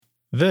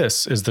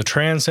This is the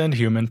Transcend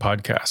Human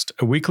podcast,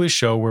 a weekly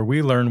show where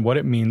we learn what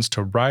it means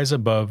to rise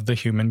above the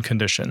human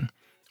condition.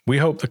 We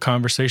hope the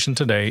conversation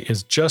today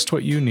is just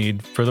what you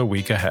need for the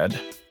week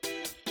ahead.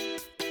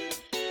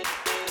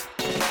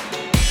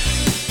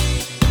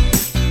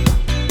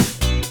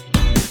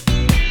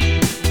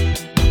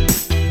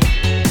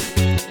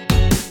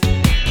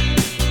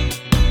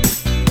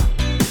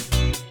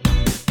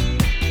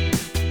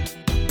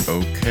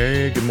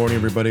 Good morning,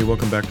 everybody.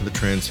 Welcome back to the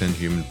Transcend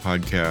Human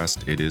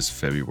podcast. It is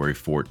February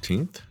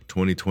 14th,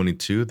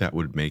 2022. That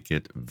would make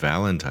it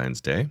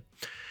Valentine's Day.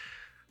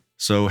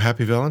 So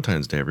happy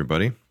Valentine's Day,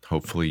 everybody.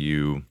 Hopefully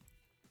you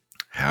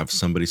have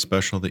somebody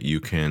special that you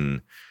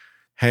can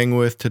hang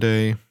with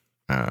today.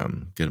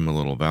 Get them a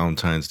little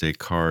Valentine's Day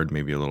card,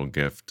 maybe a little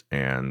gift,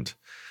 and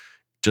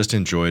just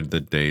enjoyed the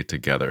day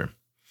together.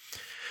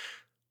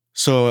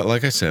 So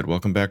like I said,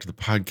 welcome back to the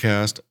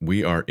podcast.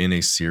 We are in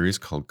a series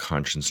called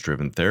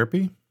Conscience-Driven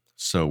Therapy.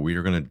 So we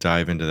are going to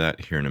dive into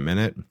that here in a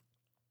minute.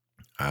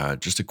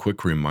 Just a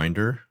quick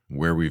reminder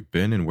where we've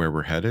been and where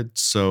we're headed.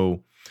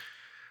 So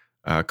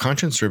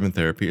Conscience-Driven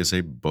Therapy is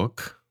a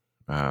book,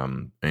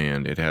 and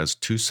it has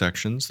two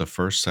sections. The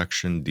first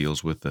section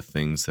deals with the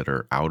things that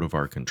are out of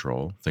our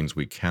control, things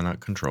we cannot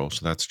control.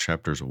 So that's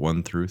chapters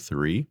 1 through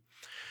 3.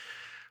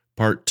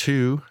 Part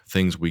 2,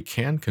 things we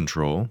can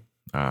control,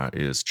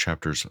 is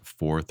chapters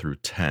 4 through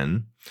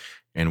 10.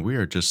 And we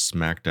are just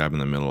smack dab in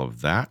the middle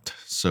of that.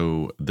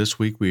 So this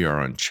week we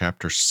are on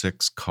chapter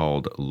 6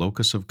 called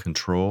Locus of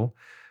Control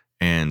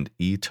and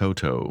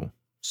E-Toto.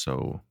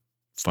 So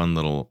fun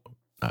little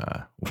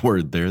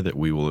word there that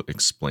we will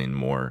explain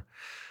more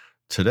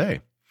today.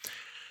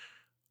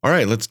 All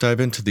right, let's dive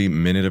into the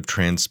Minute of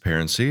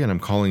Transparency. And I'm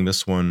calling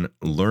this one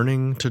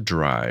Learning to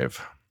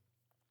Drive.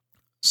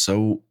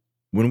 So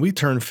when we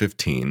turn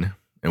 15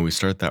 and we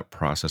start that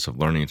process of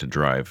learning to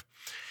drive,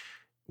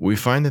 we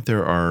find that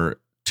there are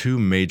two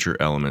major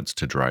elements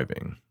to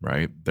driving,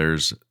 right?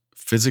 There's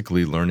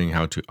physically learning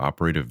how to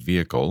operate a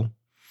vehicle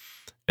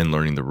and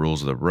learning the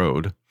rules of the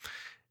road,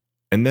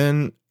 and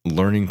then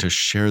learning to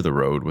share the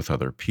road with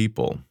other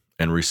people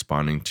and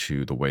responding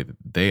to the way that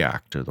they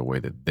act or the way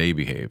that they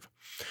behave.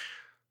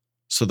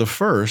 So the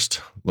first,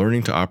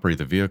 learning to operate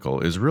the vehicle,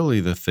 is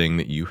really the thing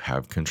that you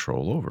have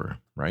control over,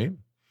 right?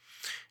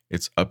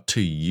 It's up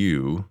to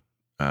you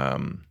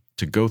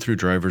to go through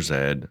driver's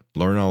ed,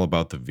 learn all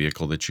about the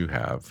vehicle that you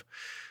have,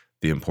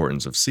 the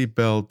importance of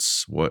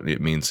seatbelts, what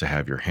it means to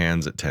have your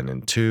hands at 10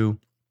 and 2,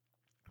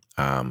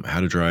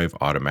 how to drive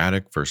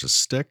automatic versus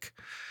stick.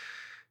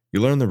 You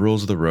learn the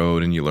rules of the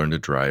road and you learn to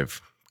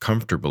drive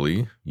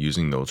comfortably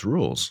using those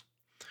rules.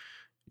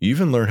 You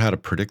even learn how to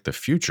predict the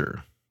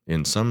future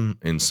in some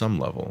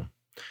level.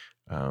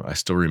 I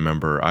still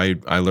remember I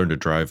learned to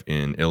drive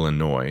in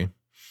Illinois,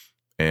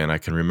 and I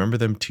can remember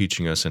them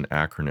teaching us an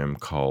acronym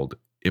called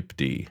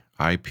IPDE,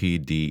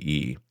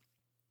 I-P-D-E.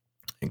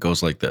 It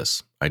goes like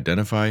this: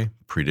 identify,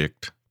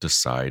 predict,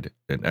 decide,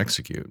 and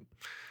execute.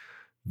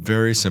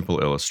 Very simple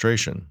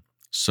illustration.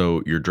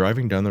 So you're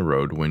driving down the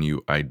road when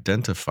you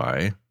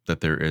identify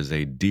that there is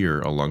a deer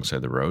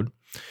alongside the road.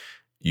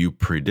 You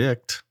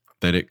predict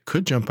that it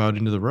could jump out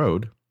into the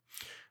road.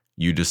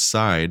 You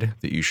decide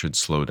that you should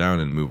slow down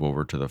and move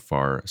over to the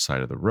far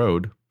side of the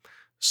road.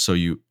 So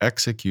you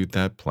execute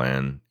that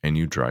plan and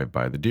you drive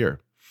by the deer.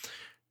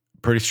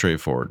 Pretty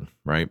straightforward,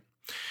 right?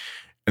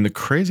 And the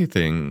crazy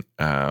thing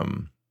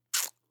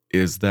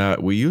is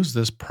that we use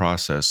this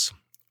process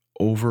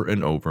over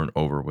and over and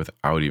over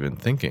without even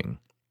thinking.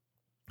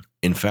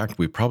 In fact,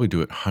 we probably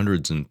do it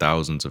hundreds and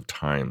thousands of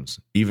times,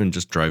 even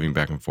just driving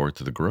back and forth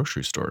to the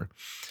grocery store.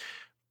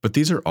 But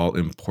these are all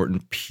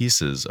important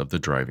pieces of the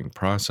driving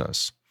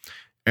process,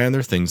 and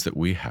they're things that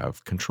we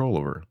have control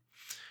over.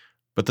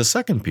 But the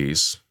second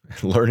piece,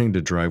 learning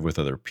to drive with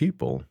other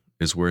people,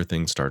 is where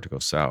things start to go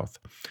south.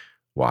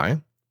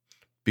 Why?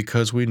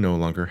 Because we no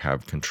longer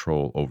have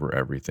control over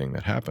everything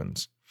that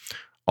happens.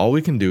 All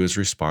we can do is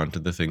respond to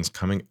the things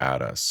coming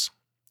at us.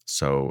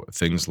 So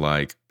things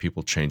like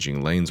people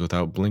changing lanes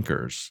without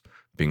blinkers,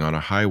 being on a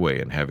highway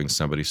and having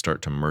somebody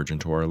start to merge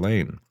into our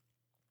lane,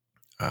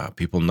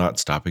 people not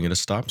stopping at a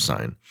stop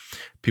sign,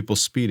 people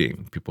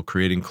speeding, people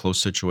creating close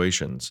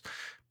situations,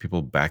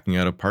 people backing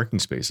out of parking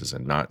spaces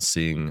and not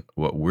seeing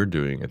what we're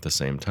doing at the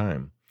same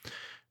time,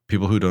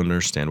 people who don't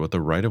understand what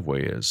the right-of-way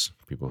is,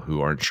 people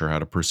who aren't sure how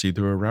to proceed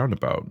through a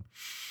roundabout,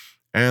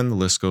 and the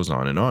list goes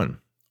on and on.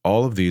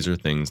 All of these are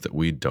things that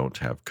we don't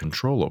have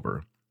control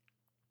over.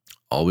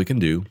 All we can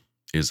do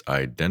is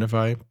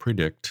identify,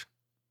 predict,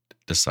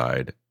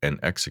 decide, and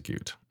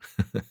execute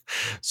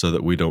so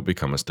that we don't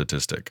become a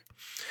statistic.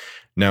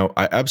 Now,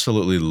 I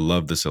absolutely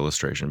love this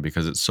illustration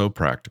because it's so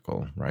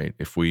practical, right?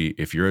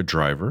 If you're a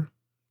driver,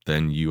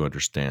 then you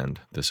understand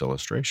this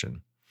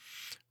illustration,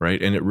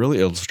 right? And it really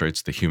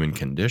illustrates the human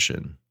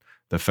condition,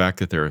 the fact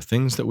that there are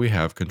things that we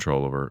have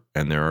control over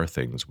and there are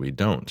things we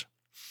don't.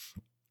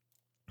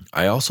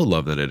 I also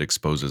love that it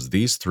exposes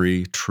these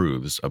three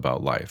truths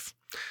about life.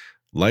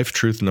 Life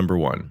truth number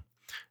 1,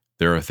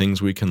 there are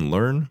things we can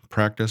learn,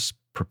 practice,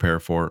 prepare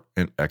for,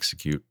 and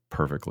execute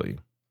perfectly.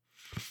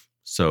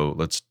 So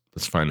let's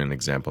find an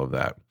example of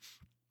that.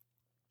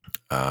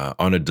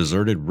 On a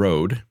deserted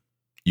road,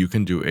 you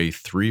can do a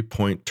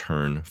 3-point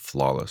turn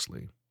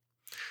flawlessly.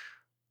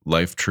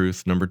 Life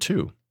truth number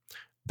 2.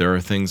 There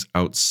are things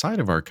outside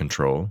of our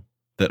control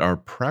that our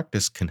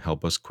practice can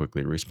help us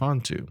quickly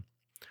respond to.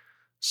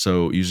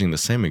 So using the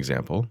same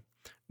example,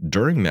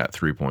 during that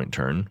 3-point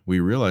turn, we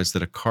realize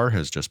that a car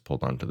has just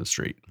pulled onto the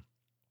street.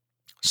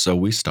 So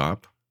we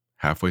stop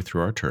halfway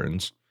through our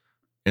turns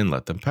and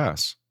let them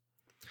pass.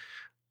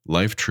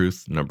 Life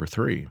truth number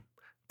 3.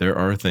 There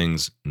are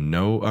things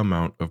no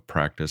amount of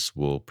practice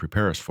will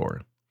prepare us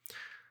for.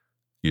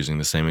 Using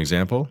the same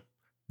example,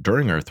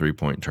 during our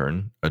 3-point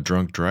turn, a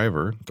drunk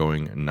driver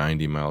going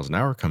 90 miles an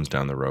hour comes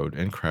down the road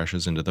and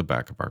crashes into the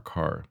back of our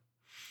car.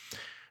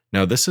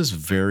 Now, this is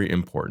very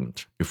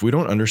important. If we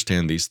don't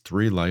understand these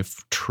 3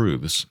 life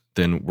truths,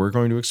 then we're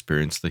going to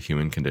experience the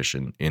human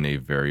condition in a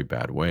very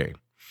bad way.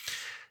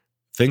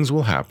 Things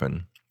will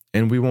happen,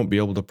 and we won't be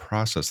able to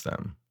process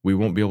them. We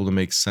won't be able to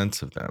make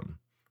sense of them,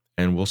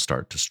 and we'll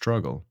start to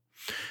struggle.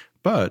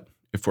 But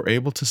if we're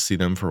able to see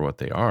them for what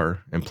they are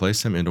and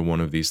place them into one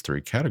of these 3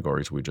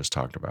 categories we just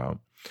talked about,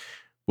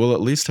 we'll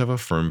at least have a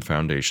firm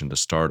foundation to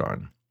start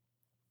on.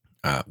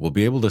 We'll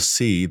be able to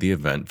see the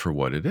event for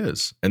what it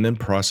is and then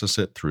process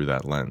it through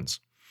that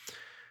lens.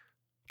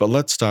 But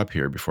let's stop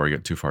here before I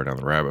get too far down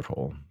the rabbit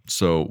hole.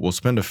 So we'll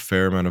spend a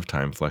fair amount of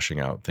time fleshing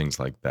out things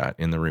like that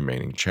in the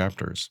remaining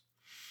chapters.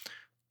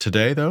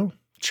 Today, though,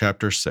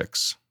 Chapter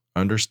 6,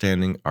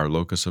 Understanding Our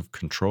Locus of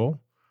Control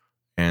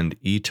and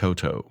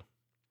E-Toto.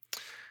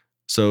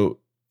 So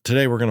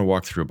today we're going to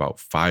walk through about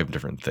 5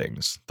 different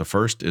things. The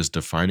first is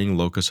defining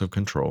locus of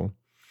control.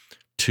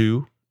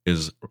 2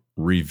 is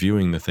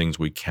reviewing the things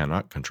we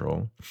cannot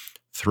control.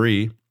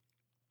 3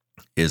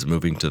 is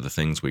moving to the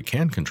things we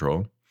can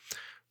control.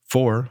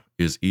 4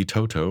 is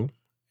E-Toto.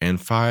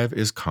 And 5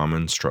 is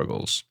common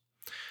struggles.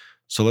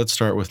 So let's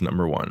start with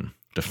number 1,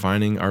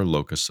 defining our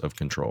locus of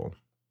control.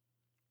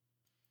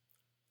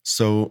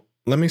 So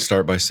let me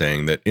start by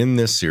saying that in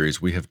this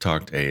series, we have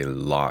talked a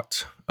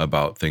lot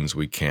about things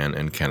we can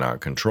and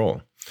cannot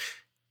control.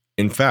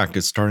 In fact,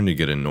 it's starting to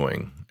get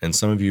annoying, and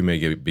some of you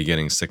may be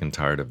getting sick and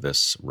tired of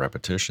this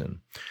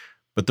repetition.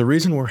 But the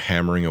reason we're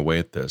hammering away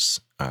at this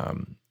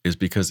is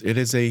because it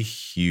is a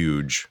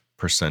huge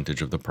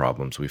percentage of the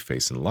problems we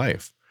face in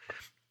life.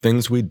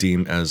 Things we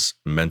deem as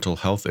mental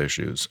health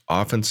issues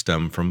often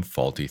stem from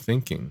faulty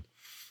thinking.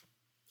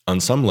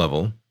 On some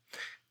level,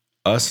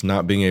 us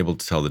not being able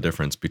to tell the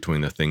difference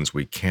between the things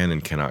we can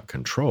and cannot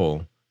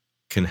control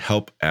can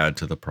help add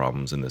to the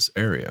problems in this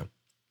area.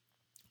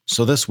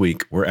 So this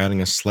week, we're adding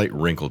a slight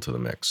wrinkle to the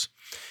mix.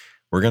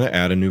 We're going to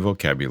add a new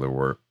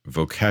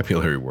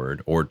vocabulary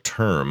word or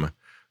term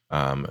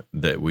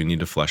that we need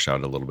to flesh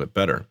out a little bit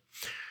better.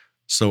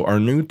 So our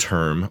new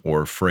term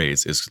or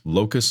phrase is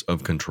locus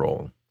of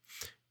control.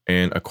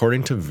 And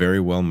according to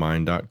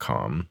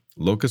verywellmind.com,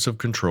 locus of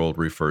control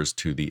refers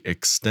to the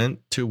extent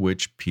to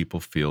which people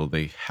feel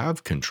they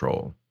have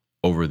control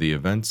over the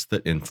events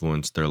that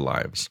influence their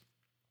lives.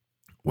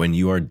 When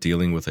you are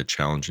dealing with a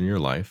challenge in your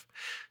life,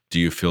 do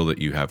you feel that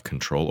you have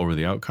control over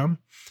the outcome?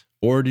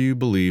 Or do you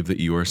believe that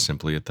you are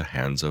simply at the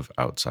hands of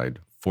outside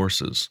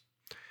forces?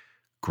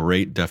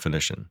 Great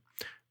definition.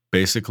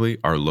 Basically,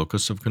 our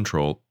locus of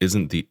control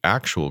isn't the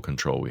actual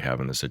control we have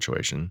in the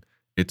situation.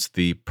 It's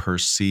the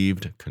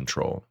perceived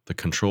control, the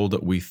control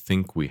that we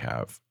think we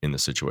have in the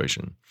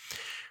situation.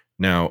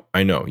 Now,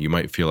 I know you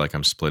might feel like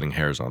I'm splitting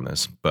hairs on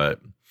this, but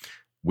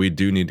we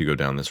do need to go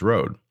down this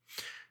road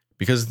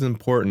because it's an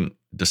important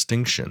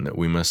distinction that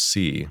we must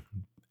see,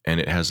 and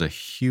it has a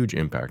huge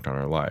impact on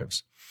our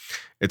lives.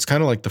 It's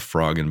kind of like the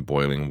frog in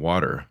boiling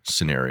water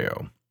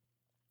scenario.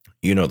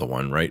 You know the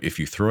one, right? If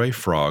you throw a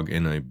frog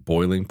in a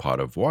boiling pot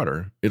of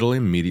water, it'll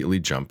immediately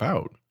jump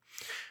out.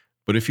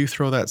 But if you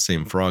throw that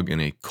same frog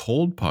in a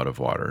cold pot of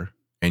water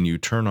and you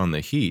turn on the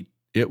heat,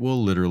 it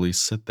will literally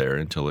sit there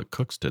until it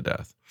cooks to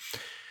death.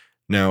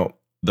 Now,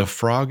 the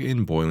frog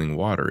in boiling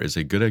water is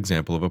a good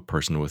example of a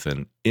person with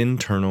an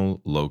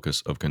internal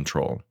locus of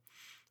control.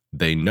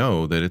 They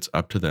know that it's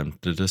up to them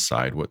to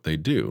decide what they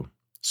do,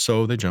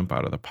 so they jump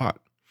out of the pot.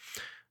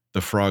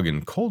 The frog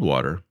in cold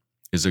water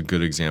is a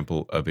good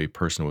example of a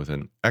person with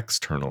an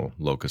external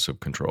locus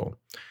of control.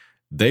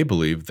 They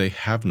believe they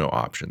have no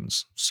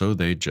options, so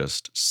they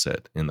just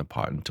sit in the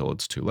pot until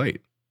it's too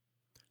late.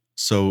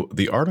 So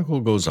the article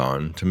goes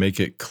on to make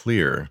it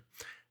clear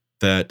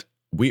that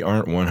we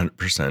aren't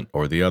 100%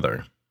 or the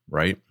other,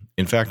 right?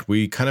 In fact,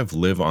 we kind of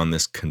live on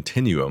this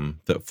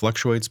continuum that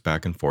fluctuates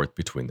back and forth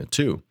between the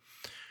two.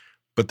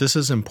 But this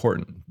is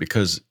important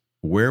because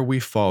where we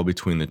fall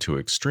between the two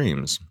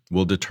extremes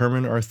will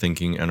determine our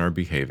thinking and our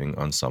behaving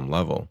on some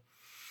level.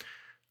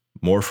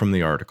 More from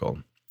the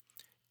article.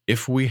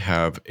 If we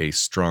have a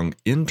strong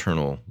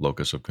internal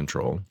locus of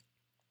control,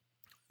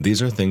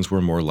 these are things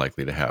we're more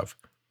likely to have.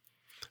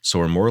 So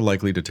we're more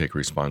likely to take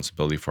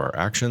responsibility for our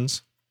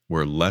actions.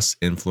 We're less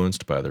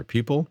influenced by other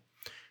people.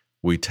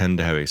 We tend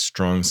to have a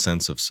strong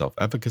sense of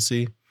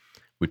self-efficacy.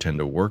 We tend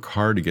to work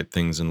hard to get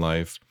things in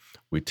life.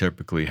 We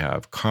typically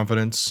have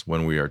confidence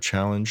when we are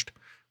challenged.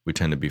 We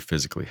tend to be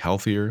physically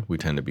healthier. We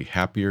tend to be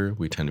happier.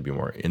 We tend to be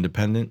more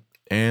independent,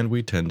 and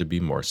we tend to be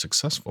more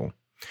successful.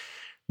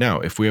 Now,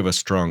 if we have a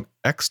strong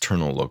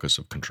external locus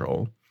of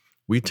control,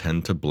 we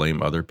tend to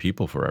blame other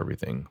people for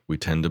everything. We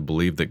tend to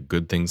believe that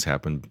good things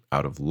happen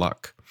out of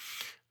luck.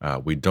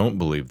 We don't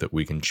believe that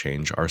we can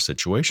change our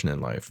situation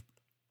in life.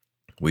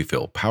 We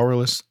feel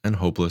powerless and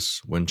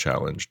hopeless when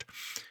challenged,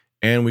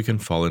 and we can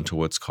fall into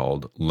what's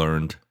called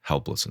learned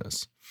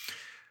helplessness.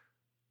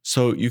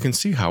 So you can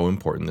see how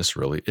important this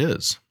really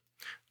is.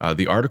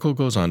 The article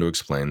goes on to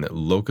explain that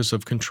locus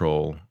of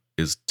control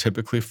is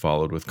typically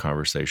followed with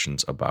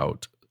conversations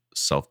about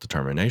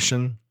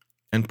self-determination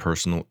and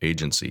personal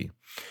agency,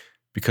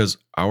 because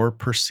our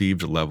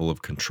perceived level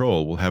of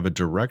control will have a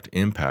direct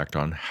impact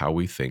on how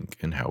we think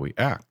and how we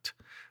act,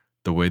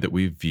 the way that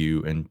we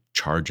view and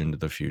charge into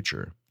the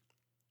future.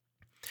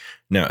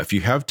 Now, if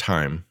you have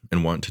time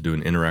and want to do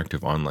an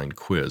interactive online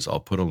quiz,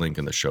 I'll put a link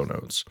in the show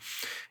notes.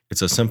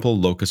 It's a simple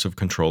locus of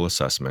control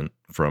assessment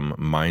from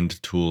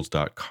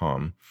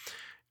mindtools.com.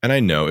 And I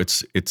know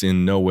it's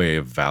in no way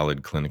a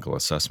valid clinical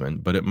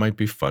assessment, but it might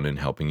be fun in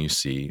helping you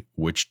see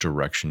which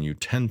direction you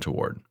tend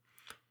toward.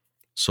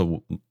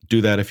 So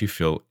do that if you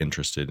feel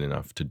interested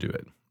enough to do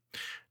it.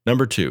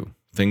 Number 2,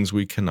 things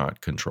we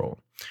cannot control.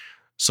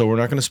 So we're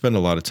not going to spend a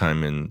lot of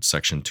time in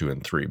section 2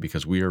 and 3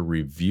 because we are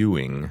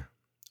reviewing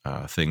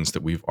things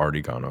that we've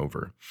already gone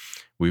over.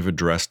 We've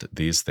addressed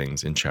these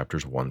things in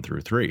chapters 1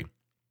 through 3.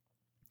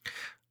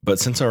 But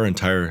since our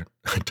entire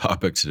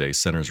topic today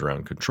centers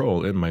around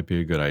control, it might be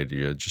a good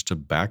idea just to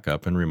back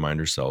up and remind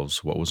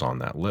ourselves what was on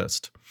that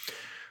list.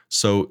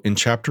 So in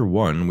chapter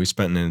 1, we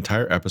spent an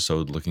entire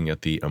episode looking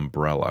at the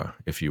umbrella,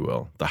 if you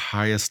will, the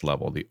highest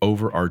level, the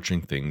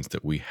overarching things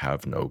that we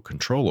have no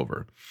control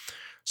over.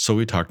 So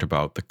we talked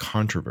about the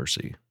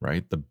controversy,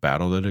 right? The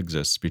battle that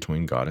exists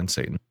between God and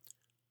Satan.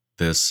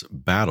 This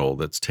battle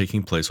that's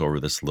taking place over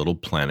this little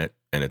planet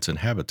and its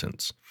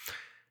inhabitants.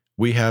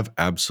 We have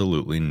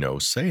absolutely no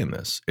say in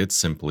this. It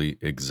simply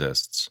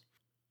exists.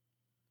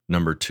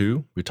 Number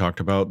 2, we talked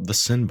about the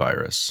sin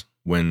virus,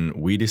 when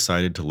we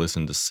decided to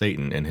listen to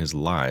Satan and his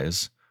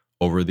lies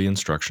over the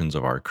instructions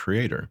of our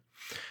Creator.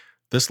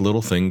 This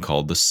little thing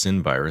called the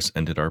sin virus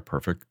ended our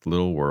perfect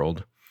little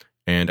world,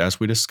 and as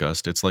we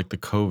discussed, it's like the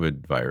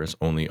COVID virus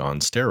only on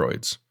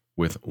steroids,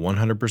 with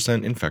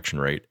 100% infection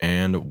rate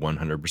and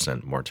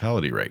 100%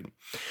 mortality rate.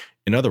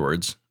 In other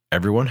words,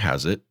 everyone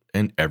has it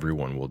and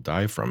everyone will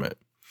die from it.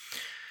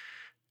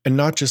 And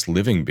not just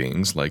living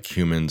beings like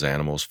humans,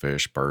 animals,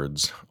 fish,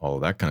 birds, all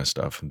of that kind of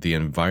stuff. The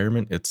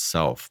environment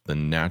itself, the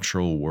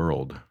natural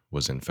world,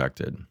 was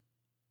infected.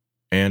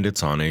 And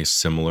it's on a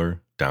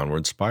similar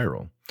downward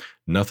spiral.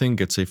 Nothing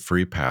gets a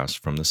free pass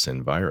from the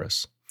sin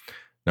virus.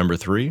 Number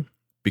 3,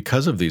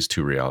 because of these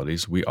two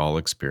realities, we all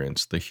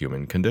experience the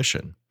human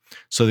condition.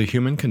 So the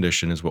human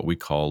condition is what we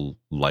call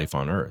life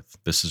on Earth.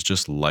 This is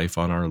just life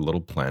on our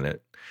little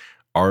planet.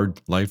 Our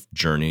life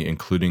journey,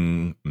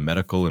 including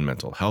medical and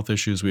mental health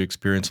issues we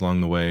experience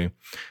along the way,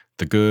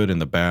 the good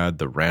and the bad,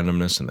 the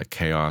randomness and the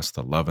chaos,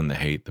 the love and the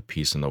hate, the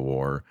peace and the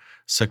war,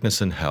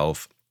 sickness and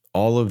health,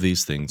 all of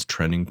these things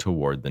trending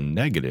toward the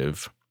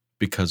negative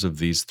because of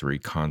these 3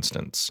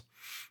 constants.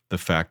 The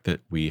fact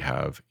that we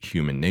have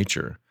human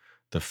nature,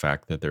 the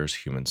fact that there's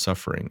human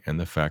suffering, and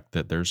the fact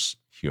that there's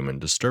human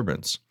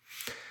disturbance.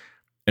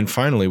 And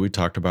finally, we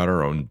talked about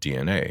our own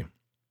DNA.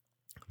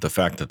 The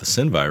fact that the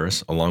sin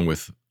virus, along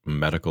with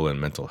medical and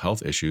mental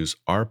health issues,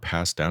 are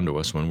passed down to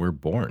us when we're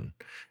born,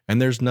 and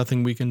there's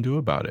nothing we can do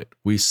about it.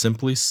 We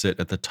simply sit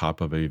at the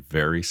top of a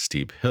very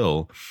steep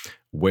hill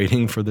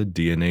waiting for the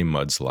DNA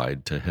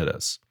mudslide to hit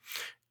us.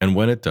 And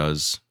when it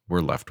does, we're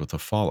left with a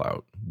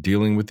fallout,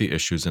 dealing with the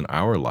issues in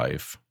our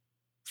life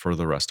for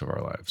the rest of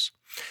our lives.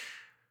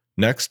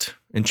 Next,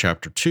 in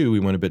chapter 2, we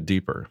went a bit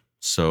deeper.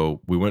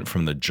 So we went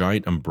from the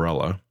giant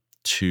umbrella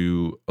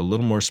to a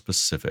little more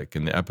specific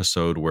in the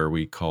episode where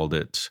we called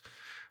it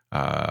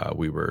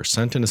we were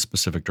sent in a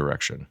specific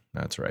direction.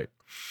 That's right.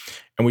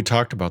 And we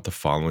talked about the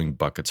following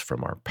buckets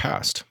from our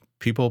past: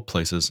 people,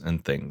 places,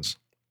 and things.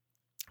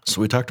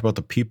 So we talked about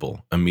the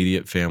people,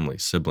 immediate family,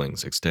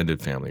 siblings,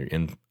 extended family,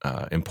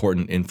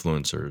 important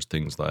influencers,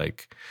 things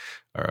like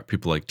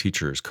people like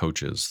teachers,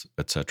 coaches,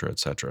 etc.,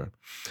 etc.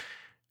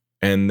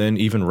 And then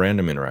even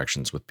random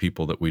interactions with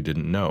people that we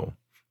didn't know,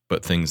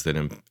 but things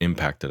that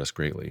impacted us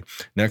greatly.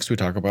 Next, we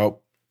talk about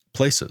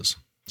places.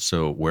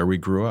 So where we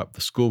grew up,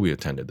 the school we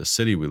attended, the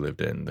city we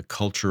lived in, the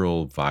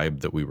cultural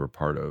vibe that we were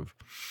part of.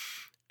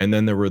 And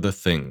then there were the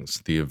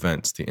things, the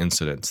events, the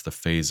incidents, the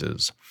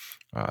phases,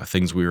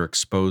 things we were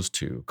exposed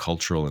to,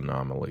 cultural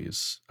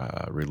anomalies,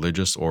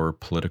 religious or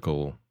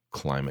political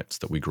climates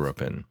that we grew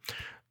up in,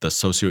 the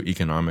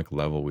socioeconomic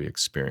level we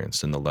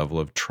experienced, and the level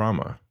of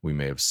trauma we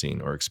may have seen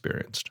or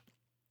experienced.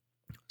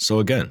 So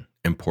again,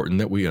 important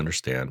that we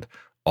understand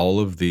all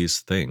of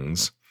these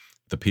things,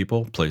 the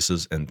people,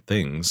 places, and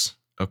things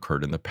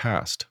occurred in the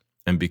past.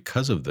 And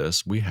because of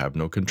this, we have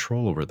no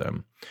control over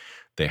them.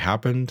 They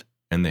happened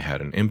and they had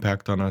an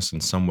impact on us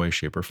in some way,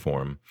 shape, or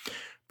form,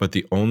 But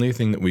the only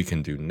thing that we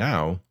can do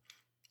now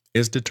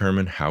is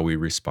determine how we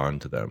respond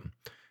to them,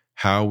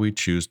 how we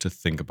choose to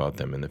think about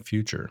them in the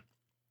future.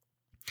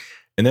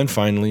 And then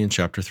finally, in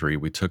chapter 3,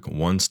 we took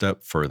one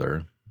step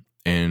further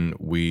and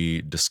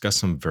we discussed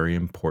some very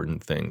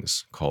important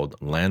things called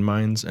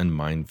landmines and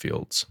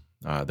minefields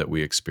that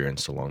we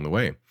experienced along the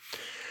way.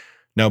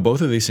 Now,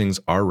 both of these things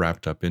are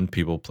wrapped up in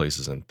people,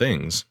 places, and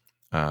things,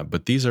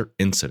 but these are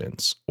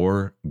incidents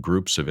or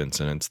groups of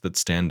incidents that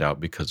stand out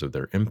because of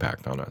their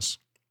impact on us.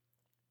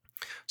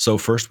 So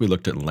first we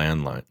looked at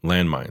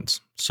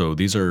landmines. So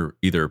these are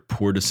either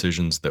poor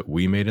decisions that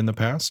we made in the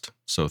past,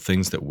 so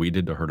things that we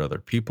did to hurt other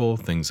people,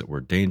 things that were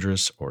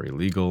dangerous or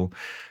illegal,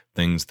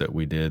 things that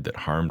we did that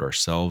harmed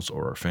ourselves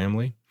or our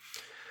family.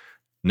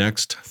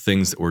 Next,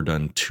 things that were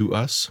done to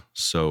us.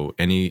 So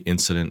any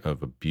incident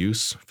of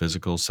abuse,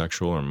 physical,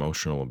 sexual, or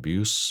emotional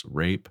abuse,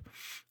 rape,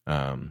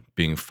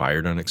 being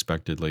fired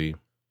unexpectedly,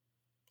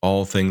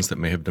 all things that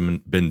may have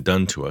been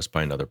done to us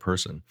by another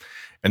person.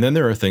 And then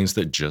there are things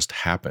that just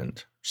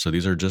happened. So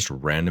these are just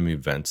random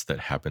events that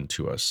happen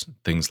to us.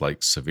 Things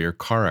like severe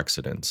car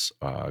accidents,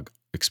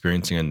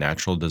 experiencing a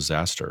natural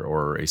disaster,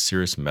 or a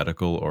serious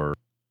medical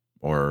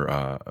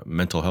or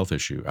mental health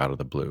issue out of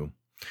the blue.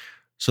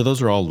 So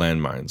those are all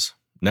landmines.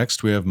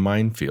 Next, we have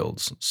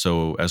minefields.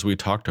 So as we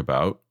talked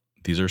about,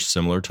 these are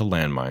similar to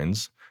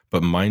landmines,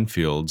 but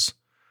minefields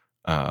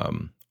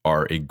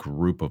are a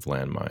group of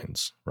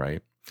landmines,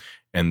 right?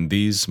 And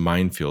these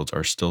minefields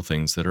are still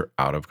things that are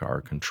out of our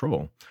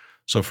control.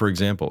 So for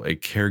example, a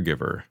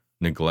caregiver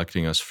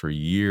neglecting us for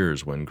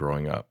years when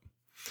growing up.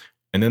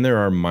 And then there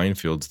are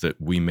minefields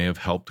that we may have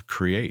helped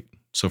create.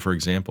 So for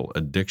example,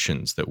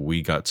 addictions that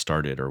we got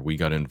started or we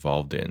got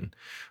involved in,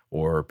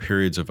 or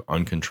periods of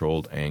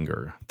uncontrolled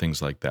anger,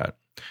 things like that.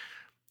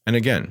 And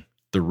again,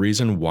 the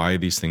reason why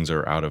these things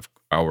are out of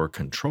our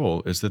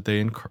control is that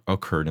they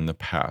occurred in the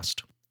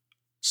past.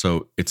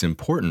 So it's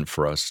important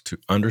for us to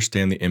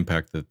understand the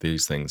impact that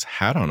these things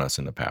had on us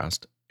in the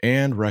past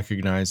and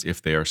recognize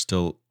if they are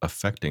still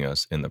affecting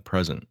us in the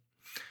present.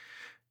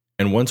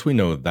 And once we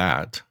know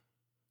that,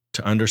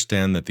 to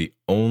understand that the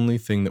only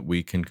thing that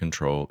we can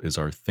control is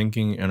our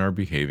thinking and our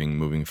behaving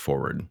moving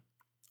forward,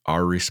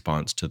 our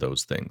response to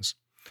those things.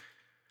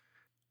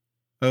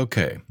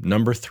 Okay,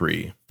 number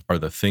 3 are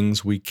the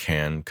things we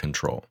can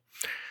control.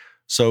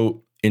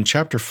 So in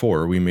chapter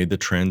 4, we made the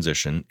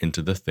transition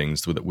into the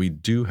things that we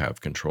do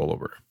have control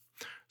over.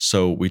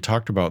 So we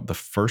talked about the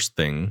first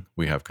thing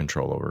we have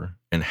control over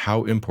and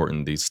how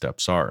important these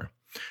steps are.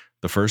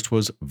 The first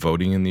was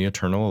voting in the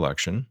eternal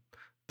election.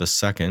 The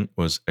second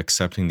was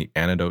accepting the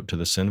antidote to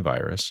the sin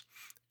virus.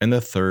 And the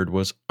third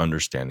was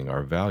understanding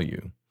our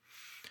value.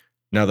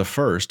 Now, the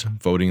first,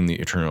 voting in the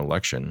eternal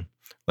election,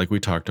 like we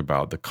talked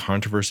about, the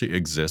controversy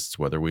exists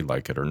whether we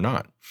like it or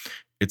not.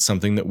 It's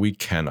something that we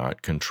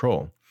cannot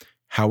control.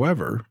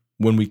 However,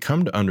 when we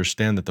come to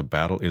understand that the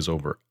battle is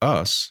over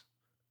us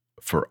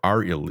for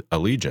our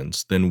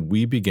allegiance, then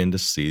we begin to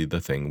see the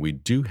thing we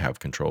do have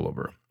control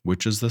over,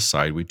 which is the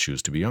side we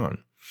choose to be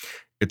on.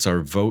 It's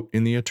our vote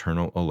in the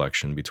eternal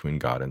election between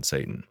God and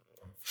Satan.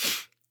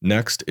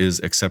 Next is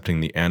accepting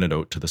the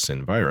antidote to the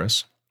sin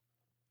virus.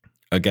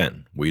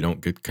 Again, we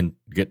don't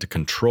get to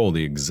control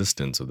the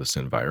existence of the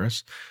sin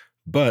virus,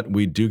 but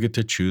we do get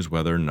to choose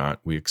whether or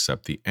not we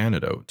accept the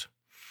antidote.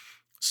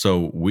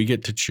 So we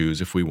get to choose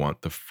if we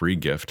want the free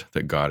gift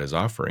that God is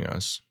offering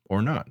us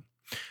or not.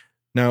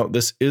 Now,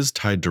 this is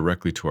tied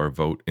directly to our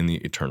vote in the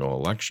eternal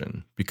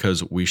election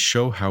because we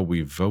show how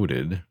we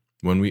voted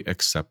when we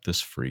accept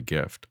this free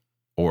gift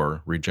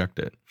or reject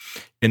it.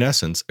 In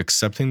essence,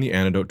 accepting the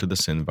antidote to the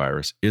sin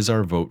virus is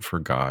our vote for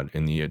God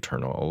in the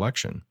eternal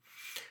election.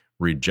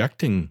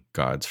 Rejecting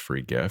God's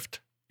free gift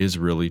is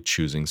really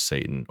choosing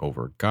Satan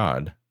over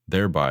God,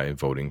 thereby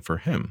voting for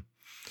him.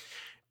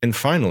 And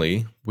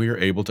finally, we are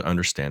able to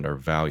understand our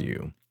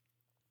value.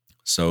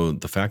 So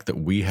the fact that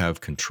we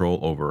have control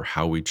over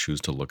how we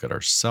choose to look at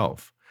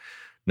ourselves.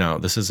 Now,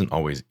 this isn't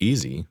always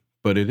easy,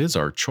 but it is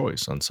our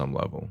choice on some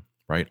level,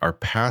 right? Our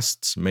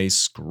pasts may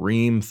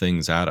scream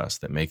things at us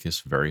that make us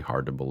very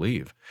hard to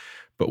believe,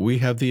 but we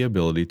have the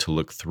ability to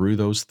look through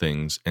those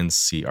things and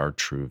see our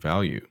true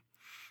value.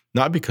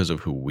 Not because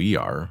of who we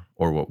are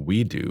or what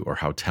we do or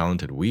how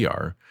talented we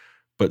are,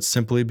 but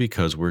simply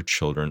because we're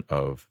children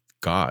of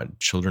God,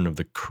 children of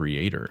the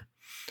Creator.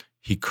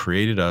 He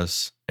created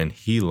us and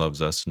He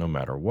loves us no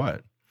matter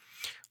what.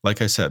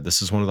 Like I said,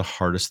 this is one of the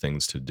hardest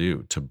things to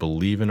do, to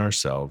believe in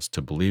ourselves,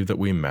 to believe that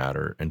we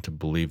matter, and to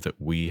believe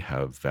that we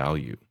have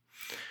value.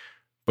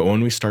 But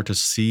when we start to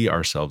see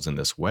ourselves in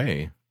this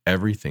way,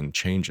 everything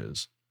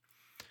changes.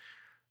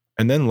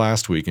 And then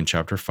last week in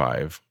chapter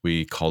 5,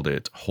 we called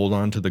it Hold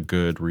On to the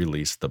Good,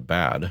 Release the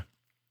Bad.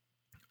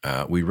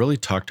 We really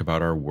talked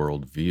about our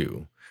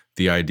worldview,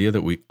 the idea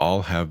that we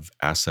all have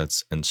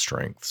assets and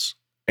strengths,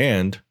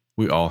 and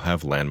we all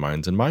have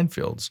landmines and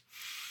minefields.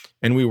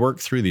 And we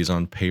worked through these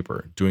on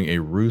paper, doing a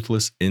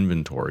ruthless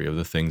inventory of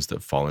the things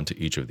that fall into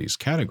each of these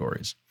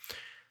categories.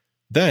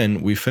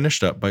 Then we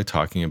finished up by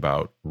talking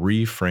about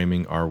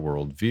reframing our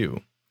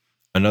worldview,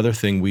 another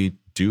thing we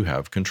do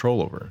have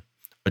control over.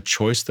 a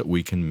choice that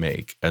we can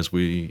make as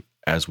we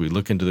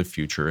look into the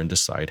future and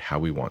decide how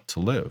we want to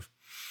live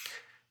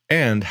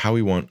and how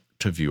we want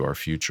to view our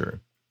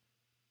future.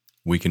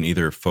 We can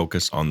either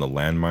focus on the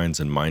landmines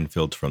and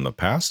minefields from the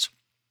past,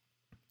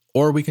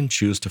 or we can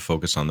choose to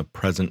focus on the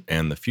present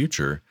and the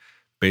future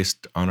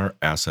based on our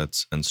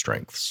assets and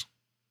strengths.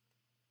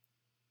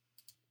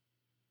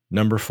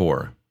 Number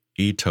 4,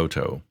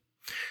 e-toto.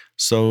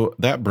 So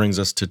that brings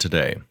us to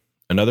today.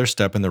 Another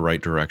step in the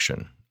right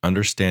direction,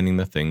 understanding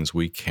the things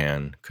we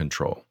can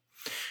control.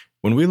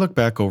 When we look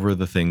back over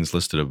the things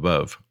listed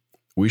above,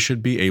 we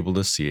should be able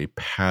to see a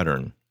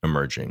pattern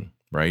emerging,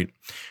 right?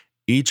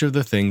 Each of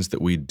the things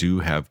that we do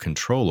have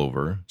control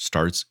over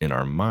starts in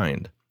our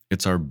mind.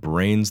 It's our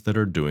brains that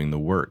are doing the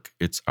work.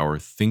 It's our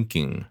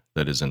thinking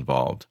that is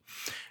involved.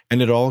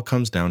 And it all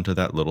comes down to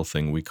that little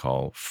thing we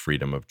call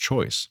freedom of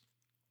choice.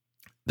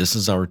 This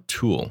is our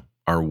tool,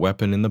 our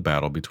weapon in the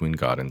battle between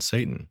God and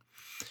Satan.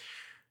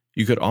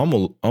 You could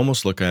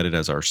almost look at it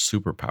as our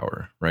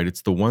superpower, right?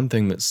 It's the one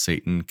thing that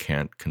Satan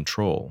can't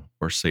control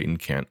or Satan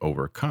can't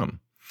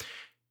overcome.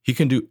 He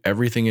can do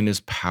everything in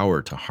his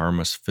power to harm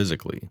us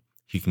physically.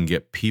 He can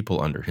get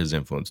people under his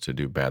influence to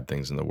do bad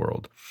things in the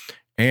world.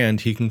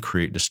 And he can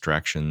create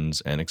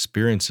distractions and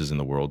experiences in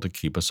the world to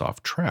keep us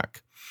off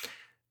track.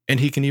 And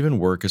he can even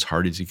work as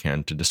hard as he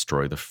can to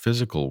destroy the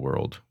physical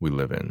world we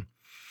live in.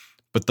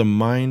 But the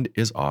mind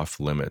is off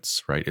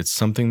limits, right? It's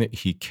something that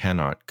he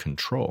cannot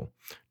control.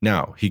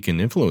 Now, he can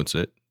influence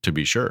it, to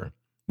be sure.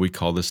 We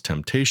call this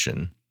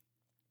temptation,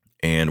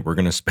 and we're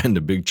going to spend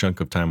a big chunk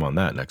of time on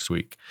that next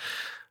week,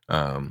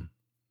 and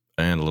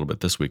a little bit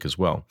this week as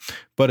well.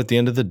 But at the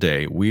end of the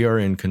day, we are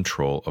in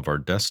control of our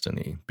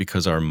destiny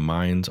because our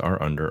minds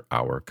are under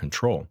our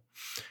control.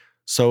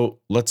 So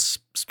let's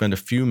spend a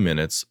few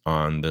minutes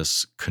on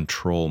this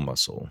control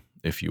muscle,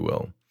 if you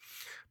will.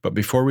 But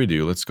before we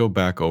do, let's go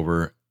back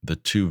over the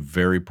two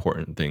very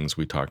important things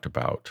we talked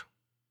about.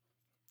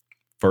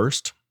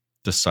 First,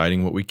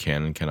 deciding what we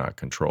can and cannot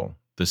control.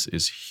 This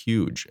is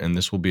huge, and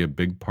this will be a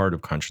big part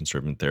of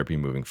conscience-driven therapy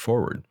moving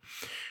forward.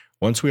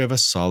 Once we have a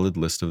solid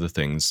list of the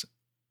things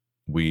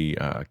we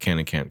can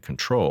and can't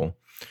control,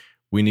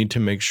 we need to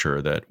make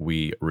sure that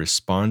we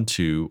respond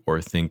to or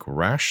think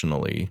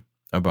rationally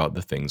about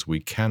the things we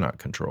cannot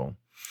control.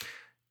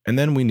 And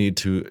then we need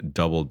to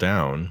double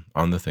down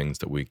on the things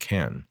that we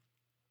can.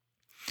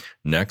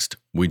 Next,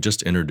 we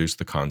just introduced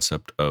the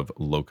concept of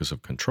locus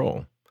of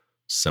control.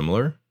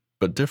 Similar,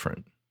 but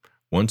different.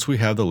 Once we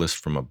have the list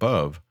from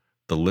above,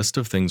 the list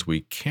of things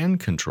we can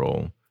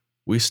control,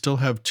 we still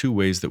have two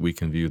ways that we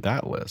can view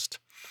that list.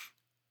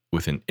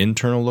 With an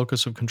internal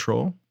locus of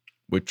control,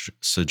 which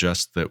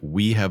suggests that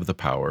we have the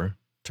power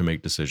to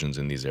make decisions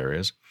in these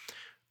areas,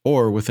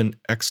 or with an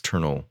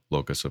external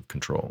locus of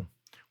control,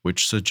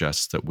 which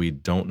suggests that we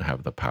don't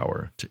have the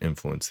power to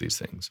influence these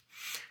things.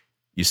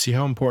 You see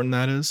how important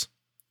that is?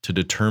 To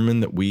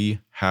determine that we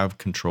have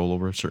control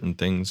over certain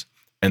things,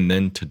 and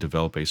then to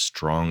develop a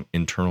strong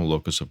internal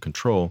locus of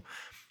control,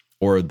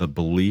 or the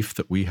belief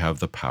that we have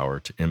the power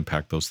to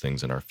impact those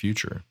things in our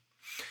future.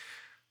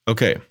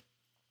 Okay,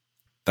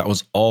 that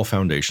was all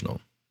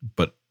foundational,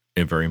 but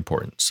very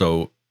important.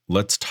 So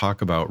let's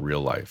talk about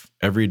real life,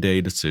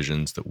 everyday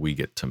decisions that we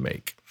get to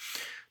make.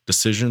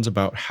 Decisions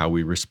about how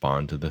we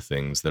respond to the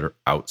things that are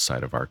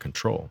outside of our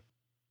control,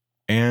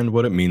 and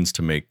what it means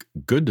to make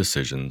good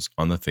decisions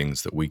on the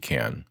things that we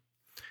can.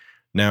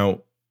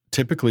 Now,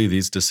 typically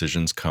these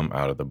decisions come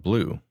out of the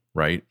blue,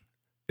 right?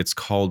 It's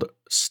called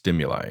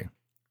stimuli.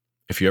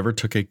 If you ever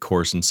took a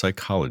course in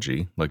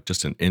psychology, like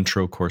just an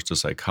intro course to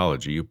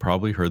psychology, you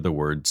probably heard the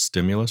word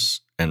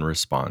stimulus and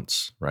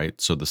response, right?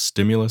 So the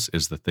stimulus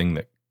is the thing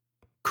that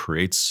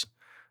creates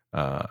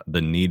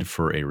the need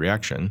for a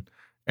reaction,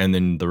 and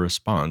then the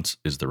response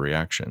is the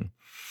reaction.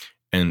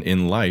 And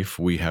in life,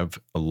 we have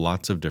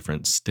lots of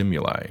different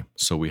stimuli.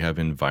 So we have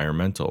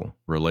environmental,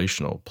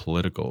 relational,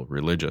 political,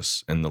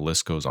 religious, and the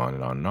list goes on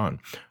and on and on.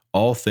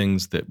 All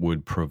things that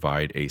would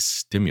provide a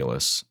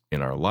stimulus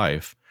in our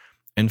life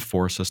and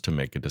force us to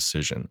make a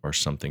decision or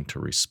something to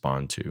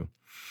respond to.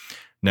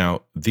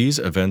 Now, these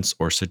events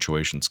or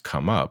situations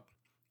come up,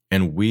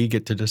 and we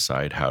get to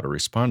decide how to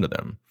respond to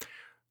them.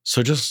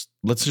 So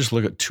let's just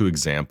look at two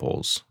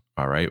examples,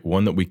 all right?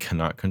 One that we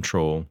cannot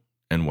control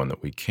and one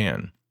that we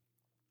can.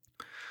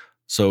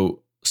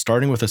 So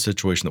starting with a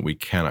situation that we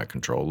cannot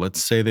control,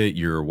 let's say that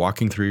you're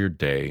walking through your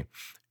day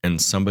and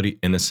somebody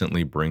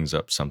innocently brings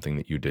up something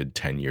that you did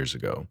 10 years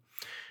ago.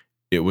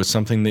 It was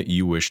something that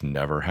you wish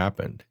never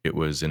happened. It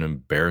was an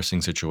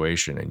embarrassing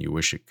situation and you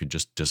wish it could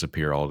just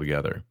disappear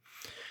altogether.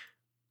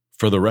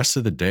 For the rest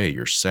of the day,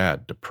 you're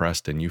sad,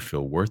 depressed, and you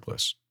feel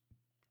worthless.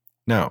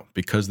 Now,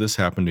 because this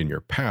happened in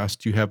your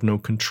past, you have no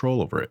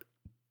control over it.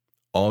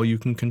 All you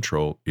can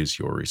control is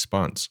your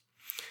response.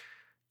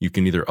 You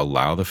can either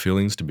allow the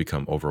feelings to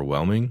become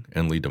overwhelming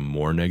and lead to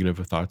more negative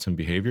thoughts and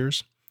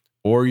behaviors,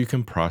 or you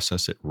can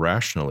process it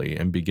rationally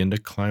and begin to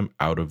climb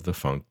out of the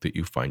funk that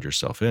you find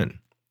yourself in.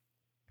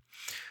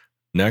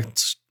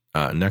 Next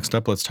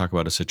up, let's talk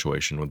about a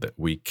situation that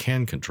we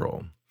can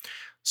control.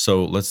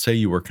 So let's say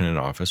you work in an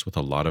office with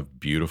a lot of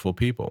beautiful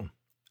people.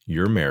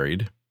 You're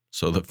married,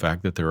 so the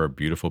fact that there are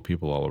beautiful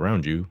people all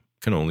around you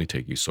can only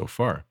take you so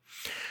far.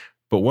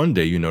 But one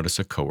day you notice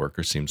a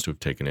coworker seems to have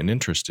taken an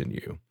interest in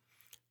you.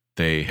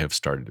 They have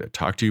started to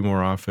talk to you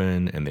more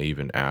often, and they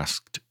even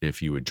asked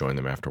if you would join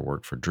them after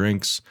work for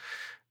drinks.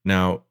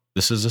 Now,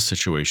 this is a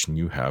situation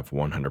you have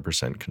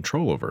 100%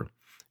 control over.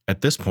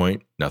 At this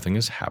point, nothing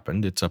has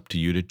happened. It's up to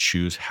you to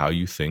choose how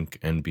you think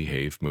and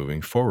behave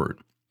moving forward.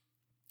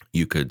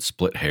 You could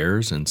split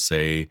hairs and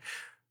say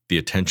the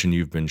attention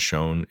you've been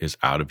shown is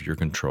out of your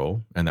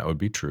control, and that would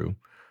be true.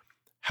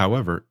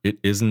 However, it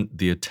isn't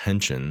the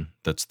attention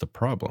that's the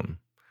problem.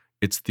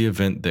 It's the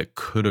event that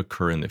could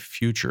occur in the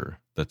future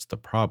that's the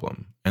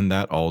problem, and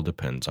that all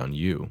depends on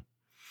you.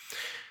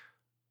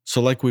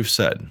 So like we've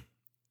said,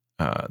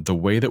 the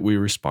way that we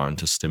respond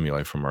to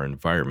stimuli from our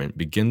environment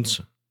begins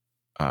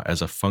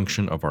as a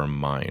function of our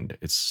mind,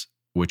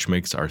 which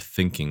makes our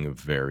thinking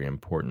very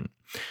important.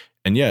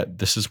 And yet,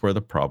 this is where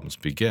the problems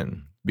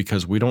begin,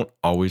 because we don't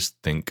always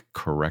think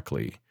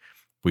correctly.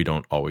 We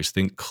don't always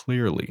think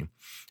clearly.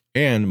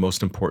 And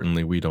most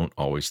importantly, we don't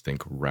always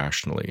think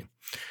rationally.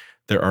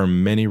 There are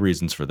many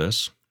reasons for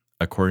this.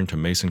 According to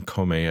Mason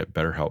Comey at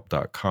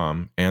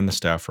BetterHelp.com and the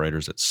staff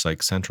writers at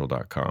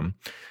PsychCentral.com,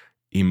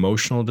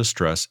 emotional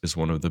distress is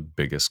one of the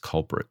biggest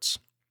culprits.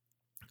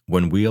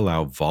 When we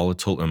allow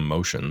volatile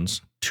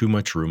emotions too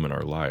much room in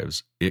our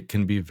lives, it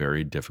can be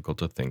very difficult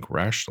to think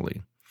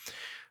rationally.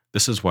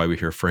 This is why we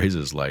hear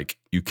phrases like,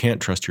 you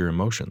can't trust your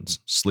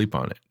emotions, sleep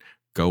on it,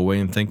 go away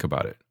and think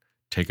about it,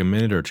 take a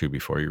minute or two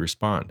before you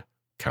respond,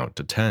 count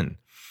to 10.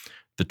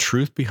 The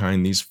truth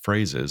behind these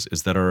phrases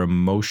is that our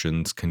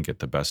emotions can get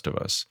the best of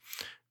us.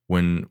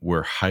 When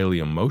we're highly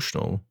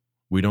emotional,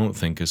 we don't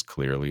think as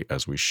clearly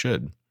as we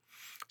should.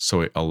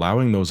 So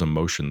allowing those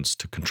emotions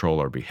to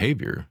control our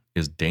behavior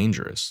is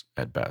dangerous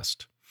at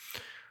best.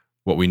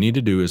 What we need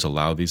to do is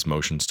allow these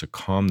emotions to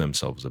calm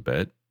themselves a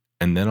bit,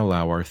 and then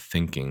allow our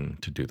thinking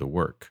to do the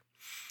work.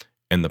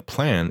 And the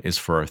plan is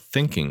for our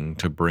thinking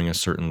to bring a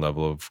certain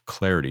level of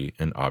clarity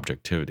and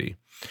objectivity.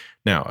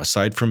 Now,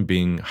 aside from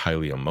being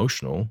highly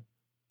emotional,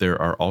 there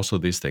are also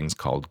these things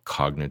called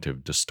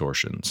cognitive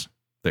distortions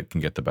that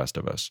can get the best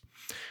of us.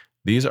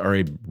 These are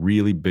a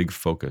really big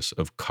focus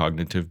of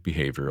cognitive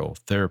behavioral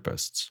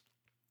therapists.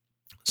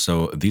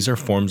 So these are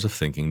forms of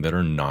thinking that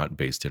are not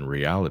based in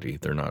reality.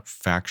 They're not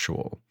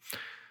factual.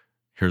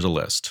 Here's a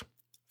list: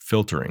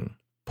 filtering,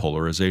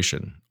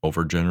 polarization,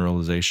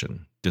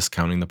 overgeneralization,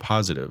 discounting the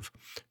positive,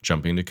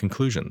 jumping to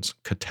conclusions,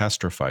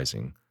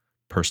 catastrophizing,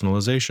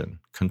 personalization,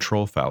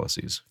 control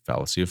fallacies,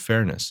 fallacy of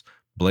fairness,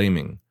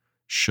 blaming,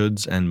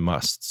 shoulds and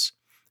musts,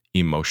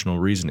 emotional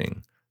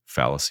reasoning,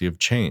 fallacy of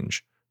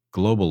change,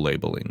 global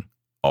labeling,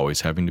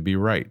 always having to be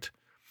right.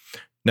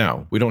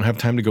 Now, we don't have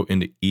time to go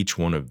into each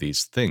one of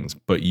these things,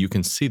 but you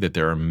can see that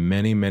there are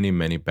many, many,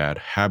 many bad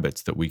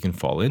habits that we can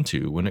fall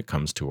into when it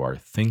comes to our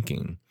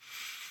thinking.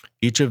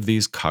 Each of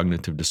these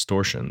cognitive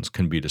distortions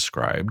can be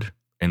described,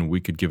 and we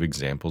could give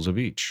examples of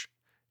each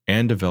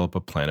and develop a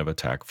plan of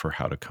attack for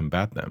how to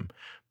combat them.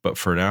 But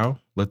for now,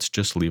 let's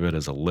just leave it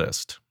as a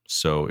list.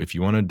 So if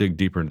you want to dig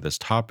deeper into this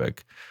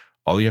topic,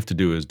 all you have to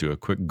do is do a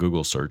quick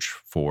Google search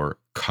for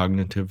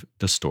cognitive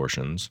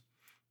distortions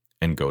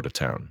and go to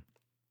town.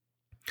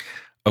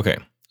 Okay,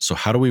 so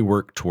how do we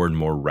work toward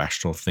more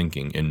rational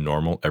thinking in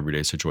normal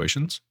everyday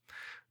situations?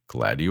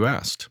 Glad you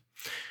asked.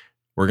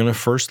 We're going to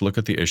first look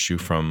at the issue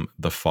from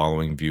the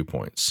following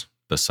viewpoints: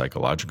 the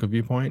psychological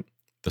viewpoint,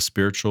 the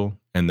spiritual,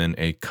 and then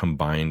a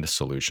combined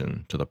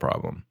solution to the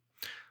problem.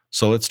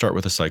 So let's start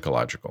with the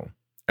psychological.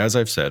 As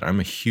I've said, I'm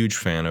a huge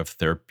fan of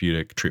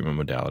therapeutic treatment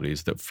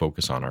modalities that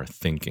focus on our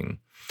thinking.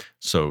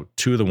 So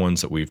two of the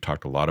ones that we've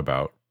talked a lot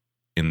about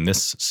in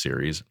this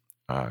series,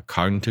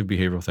 cognitive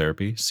behavioral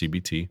therapy,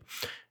 CBT,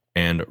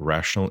 and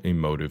rational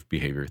emotive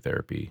behavior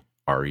therapy,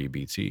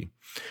 REBT.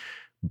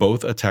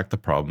 Both attack the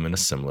problem in a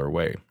similar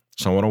way.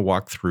 So I want to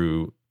walk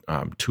through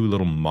two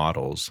little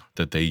models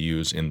that they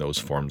use in those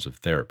forms of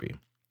therapy.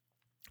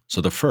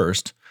 So the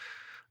first,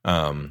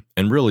 and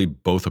really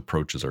both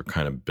approaches are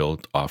kind of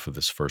built off of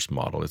this first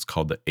model. It's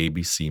called the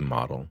ABC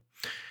model.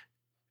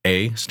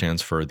 A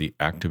stands for the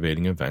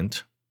activating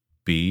event,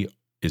 B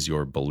is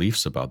your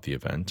beliefs about the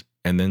event,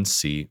 and then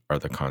C are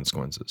the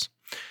consequences.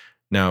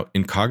 Now,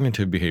 in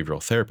cognitive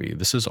behavioral therapy,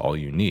 this is all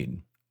you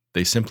need.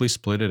 They simply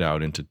split it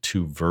out into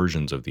two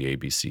versions of the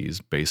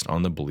ABCs based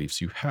on the beliefs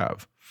you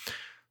have.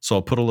 So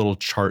I'll put a little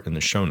chart in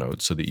the show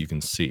notes so that you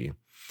can see,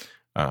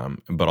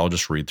 but I'll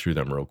just read through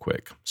them real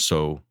quick.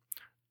 So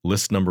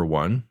list number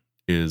 1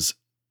 is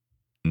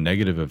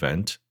negative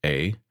event,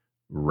 A,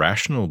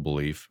 rational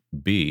belief,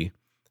 B,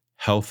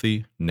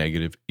 healthy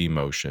negative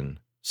emotion,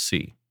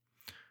 C.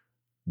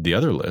 The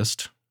other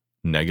list,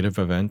 negative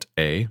event,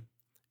 A,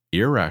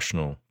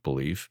 irrational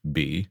belief,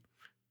 B,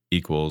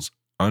 equals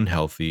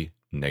unhealthy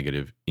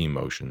negative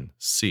emotion,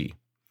 C.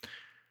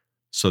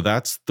 So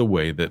that's the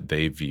way that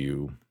they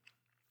view,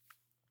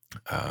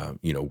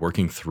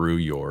 working through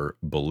your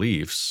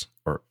beliefs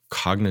or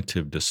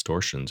cognitive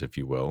distortions, if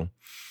you will,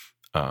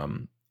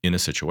 in a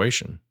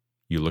situation.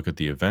 you look at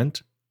the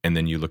event, and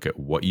then you look at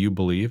what you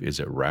believe. Is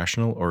it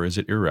rational or is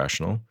it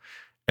irrational?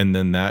 And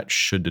then that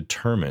should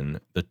determine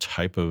the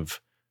type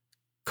of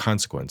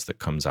consequence that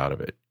comes out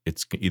of it.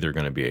 It's either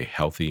going to be a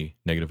healthy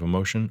negative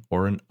emotion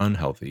or an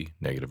unhealthy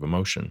negative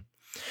emotion.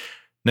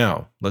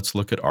 Now, let's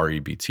look at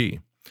REBT.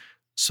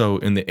 So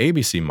in the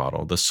ABC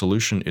model, the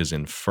solution is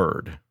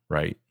inferred,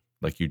 right?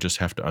 Like you just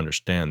have to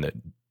understand that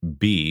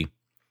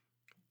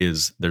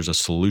there's a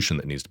solution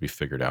that needs to be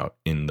figured out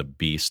in the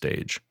B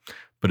stage.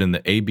 But in the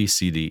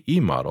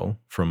ABCDE model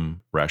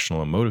from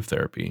rational emotive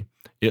therapy,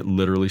 it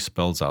literally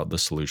spells out the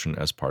solution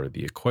as part of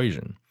the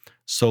equation.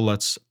 So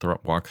let's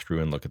walk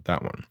through and look at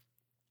that one.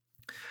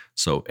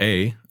 So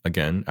A,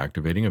 again,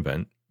 activating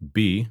event.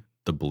 B,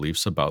 the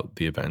beliefs about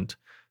the event.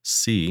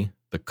 C,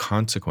 the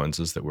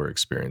consequences that we're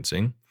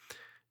experiencing.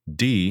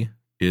 D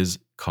is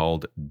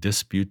called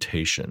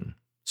disputation.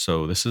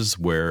 So this is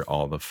where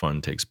all the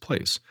fun takes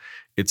place.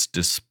 It's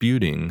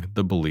disputing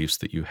the beliefs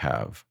that you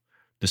have,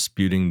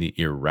 disputing the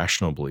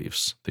irrational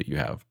beliefs that you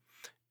have.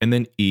 And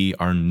then E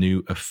are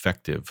new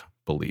effective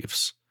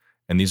beliefs.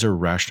 And these are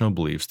rational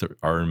beliefs that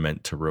are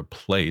meant to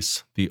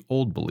replace the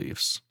old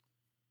beliefs.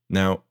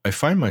 Now, I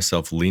find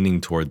myself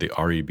leaning toward the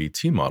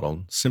REBT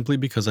model simply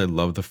because I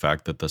love the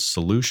fact that the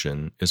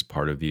solution is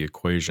part of the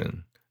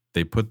equation.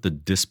 They put the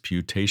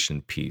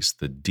disputation piece,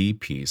 the D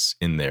piece,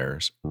 in there,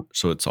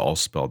 so it's all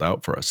spelled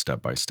out for us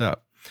step by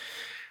step.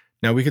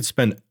 Now, we could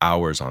spend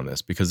hours on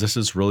this because this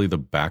is really the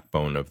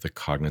backbone of the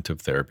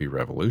cognitive therapy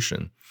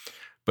revolution.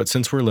 But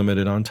since we're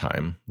limited on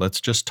time, let's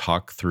just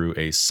talk through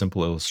a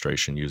simple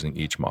illustration using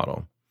each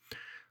model.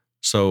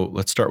 So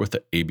let's start with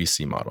the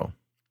ABC model.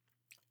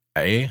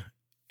 A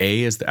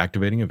is the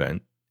activating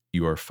event.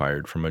 You are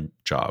fired from a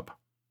job.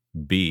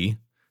 B,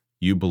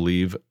 you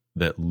believe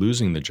that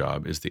losing the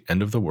job is the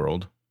end of the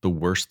world, the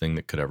worst thing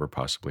that could ever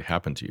possibly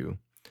happen to you.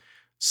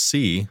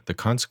 C, the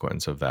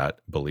consequence of that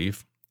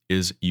belief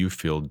is you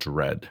feel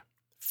dread,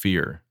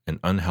 fear, an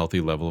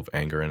unhealthy level of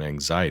anger and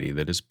anxiety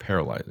that is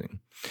paralyzing.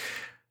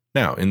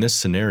 Now, in this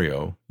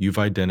scenario, you've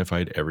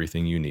identified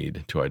everything you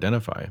need to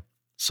identify.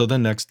 So the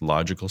next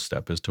logical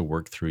step is to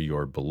work through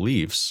your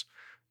beliefs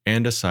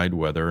and decide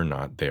whether or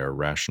not they are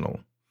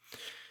rational.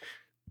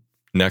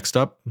 Next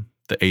up,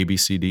 the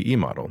ABCDE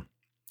model.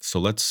 So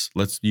let's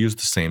use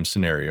the same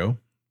scenario.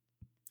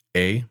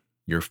 A,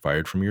 you're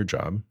fired from your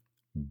job.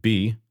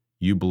 B,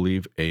 you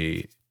believe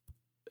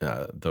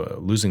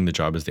losing the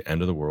job is the end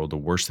of the world, the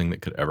worst thing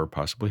that could ever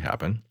possibly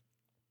happen.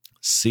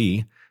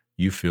 C,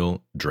 you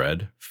feel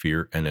dread,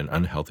 fear, and an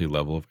unhealthy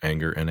level of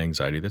anger and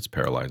anxiety that's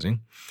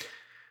paralyzing.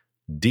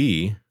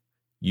 D,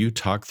 you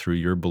talk through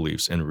your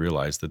beliefs and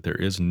realize that there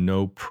is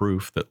no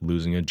proof that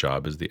losing a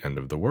job is the end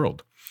of the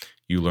world.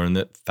 You learn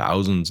that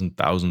thousands and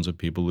thousands of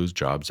people lose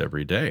jobs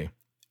every day,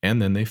 and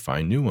then they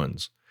find new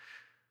ones.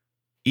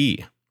 E,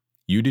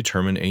 you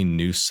determine a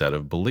new set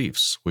of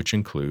beliefs, which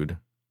include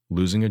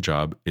losing a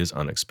job is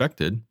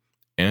unexpected,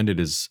 and it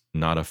is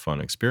not a fun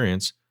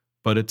experience,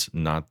 but it's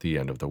not the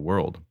end of the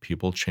world.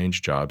 People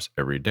change jobs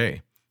every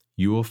day.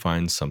 You will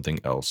find something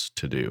else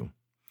to do.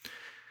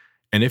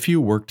 And if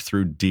you worked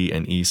through D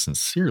and E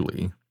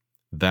sincerely,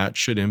 that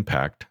should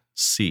impact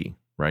C,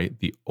 right?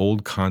 The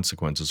old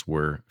consequences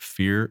were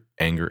fear,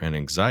 anger, and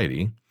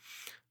anxiety.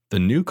 The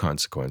new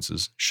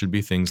consequences should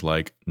be things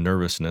like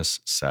nervousness,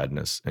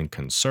 sadness, and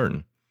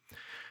concern.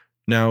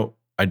 Now,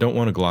 I don't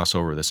want to gloss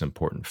over this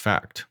important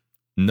fact.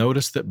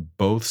 Notice that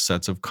both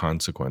sets of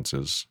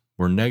consequences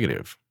were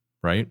negative,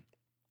 right?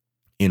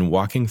 In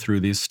walking through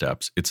these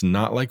steps, it's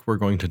not like we're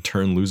going to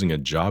turn losing a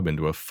job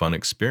into a fun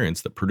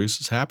experience that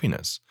produces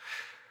happiness.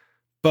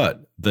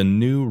 But the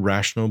new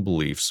rational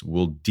beliefs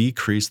will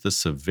decrease the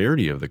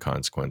severity of the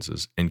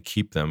consequences and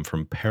keep them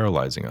from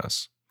paralyzing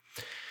us.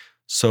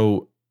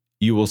 So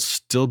you will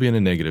still be in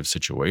a negative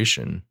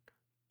situation,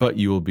 but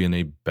you will be in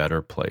a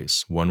better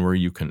place, one where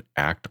you can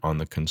act on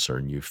the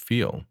concern you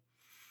feel.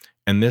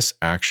 And this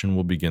action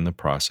will begin the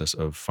process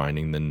of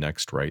finding the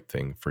next right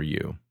thing for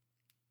you.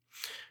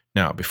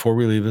 Now, before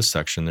we leave this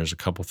section, there's a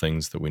couple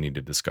things that we need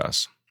to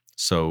discuss.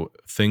 So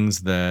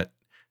things that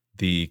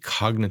the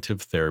cognitive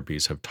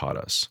therapies have taught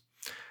us.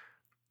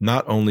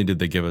 Not only did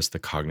they give us the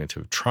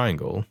cognitive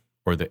triangle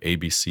or the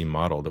ABC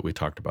model that we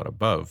talked about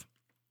above,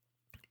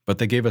 but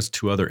they gave us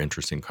two other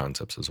interesting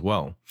concepts as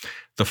well.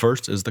 The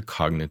first is the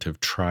cognitive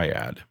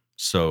triad.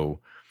 So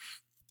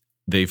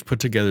they've put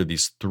together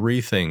these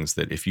three things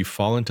that if you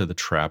fall into the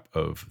trap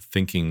of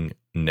thinking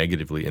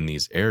negatively in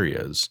these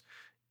areas,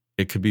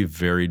 it could be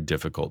very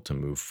difficult to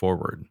move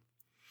forward.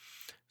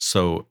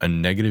 So a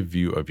negative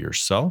view of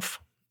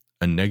yourself,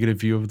 a negative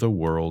view of the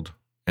world,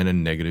 and a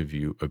negative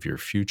view of your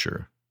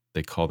future.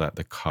 They call that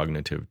the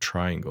cognitive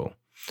triangle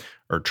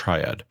or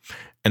triad.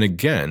 And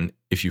again,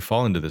 if you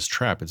fall into this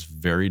trap, it's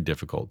very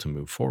difficult to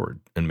move forward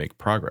and make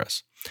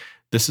progress.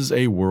 This is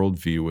a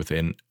worldview with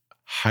a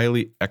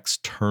highly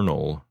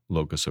external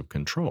locus of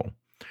control,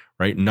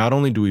 right? Not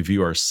only do we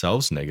view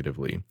ourselves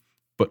negatively,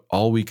 but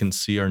all we can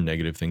see are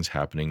negative things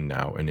happening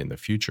now and in the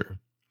future.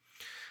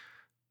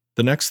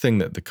 The next thing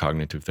that the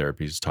cognitive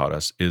therapies taught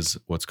us is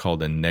what's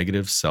called a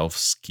negative self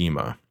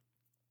schema.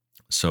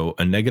 So,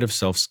 a negative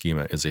self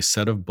schema is a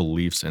set of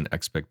beliefs and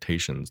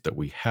expectations that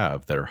we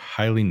have that are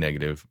highly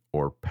negative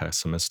or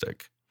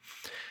pessimistic.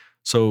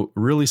 So,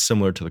 really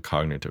similar to the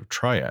cognitive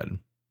triad.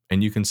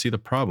 And you can see the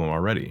problem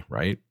already,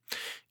 right?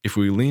 If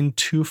we lean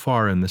too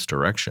far in this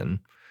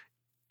direction,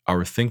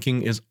 our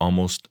thinking is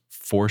almost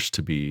forced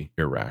to be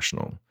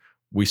irrational.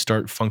 We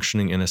start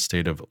functioning in a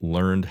state of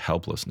learned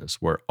helplessness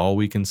where all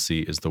we can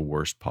see is the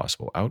worst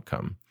possible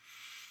outcome.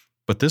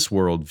 But this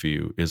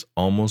worldview is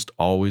almost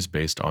always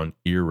based on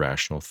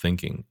irrational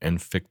thinking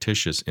and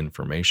fictitious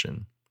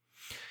information.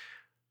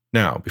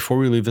 Now, before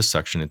we leave this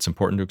section, it's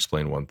important to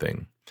explain one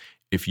thing.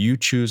 If you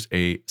choose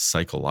a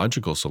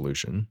psychological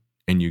solution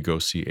and you go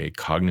see a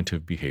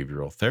cognitive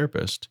behavioral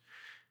therapist,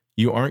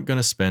 you aren't going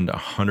to spend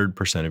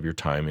 100% of your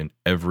time in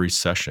every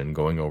session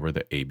going over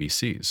the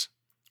ABCs,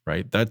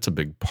 right? That's a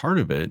big part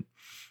of it,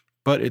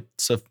 but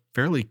it's a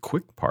fairly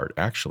quick part,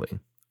 actually.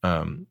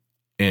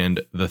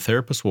 And the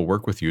therapist will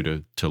work with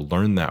you to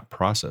learn that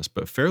process,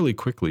 but fairly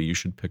quickly you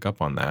should pick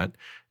up on that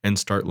and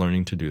start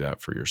learning to do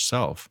that for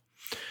yourself.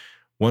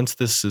 Once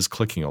this is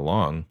clicking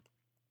along,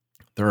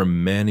 there are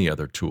many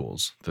other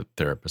tools that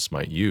therapists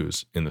might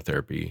use in the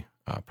therapy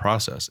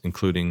process,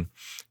 including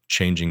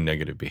changing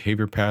negative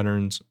behavior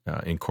patterns,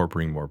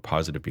 incorporating more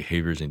positive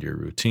behaviors into your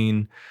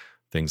routine,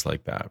 things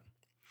like that.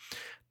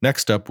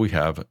 Next up, we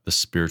have the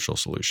spiritual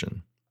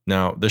solution.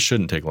 Now, this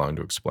shouldn't take long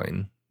to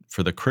explain.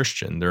 For the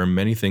Christian, there are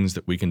many things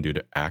that we can do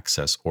to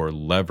access or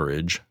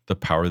leverage the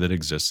power that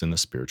exists in the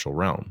spiritual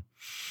realm.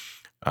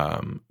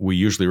 We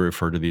usually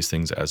refer to these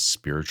things as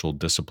spiritual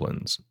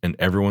disciplines, and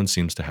everyone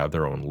seems to have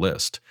their own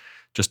list.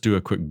 Just do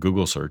a quick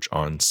Google search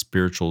on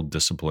spiritual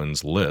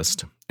disciplines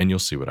list, and you'll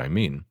see what I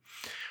mean.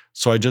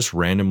 So I just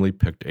randomly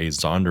picked a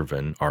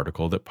Zondervan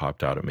article that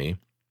popped out at me,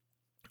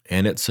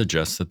 and it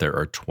suggests that there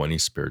are 20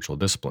 spiritual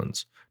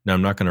disciplines. Now,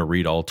 I'm not going to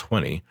read all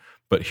 20,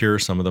 but here are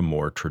some of the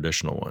more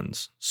traditional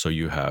ones. So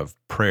you have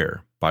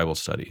prayer, Bible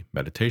study,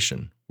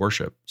 meditation,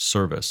 worship,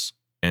 service,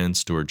 and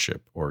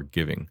stewardship or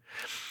giving.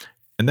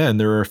 And then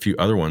there are a few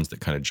other ones that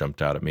kind of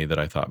jumped out at me that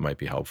I thought might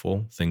be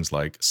helpful. Things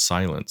like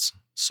silence,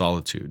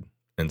 solitude,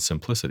 and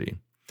simplicity.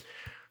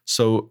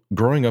 So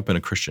growing up in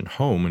a Christian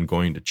home and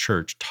going to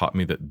church taught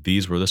me that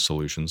these were the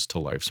solutions to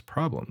life's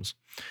problems.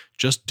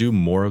 Just do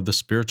more of the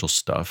spiritual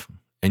stuff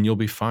and you'll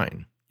be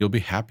fine. You'll be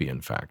happy,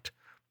 in fact.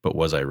 But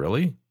was I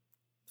really?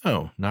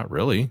 No, not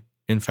really.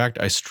 In fact,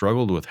 I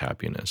struggled with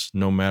happiness,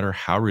 no matter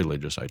how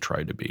religious I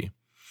tried to be.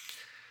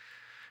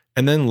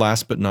 And then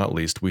last but not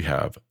least, we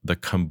have the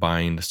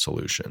combined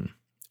solution.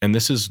 And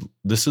this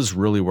is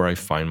really where I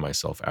find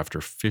myself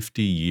after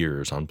 50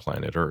 years on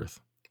planet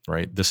Earth,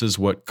 right? This is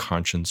what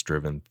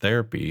conscience-driven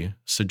therapy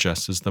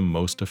suggests is the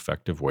most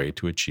effective way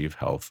to achieve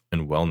health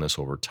and wellness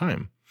over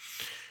time.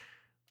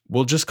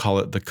 We'll just call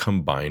it the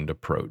combined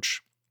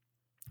approach.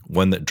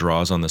 One that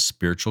draws on the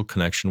spiritual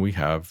connection we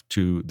have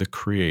to the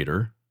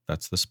Creator,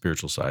 that's the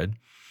spiritual side,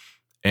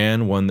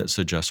 and one that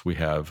suggests we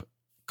have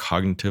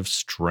cognitive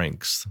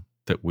strengths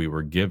that we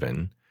were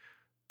given,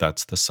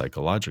 that's the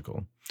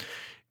psychological.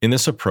 In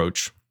this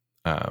approach,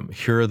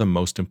 here are the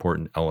most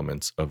important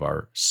elements of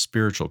our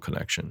spiritual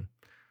connection.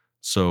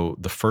 So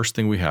the first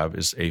thing we have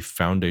is a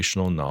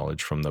foundational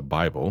knowledge from the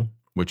Bible,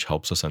 which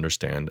helps us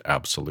understand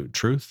absolute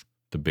truth,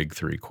 the big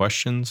three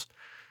questions,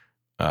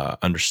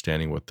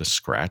 understanding what the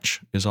scratch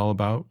is all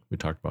about. We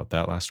talked about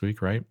that last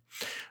week, right?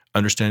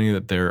 Understanding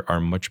that there are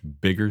much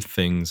bigger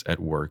things at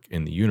work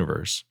in the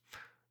universe.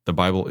 The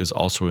Bible is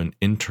also an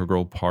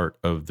integral part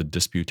of the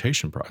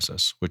disputation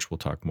process, which we'll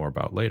talk more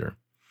about later.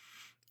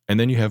 And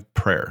then you have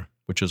prayer,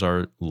 which is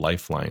our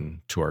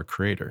lifeline to our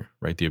Creator,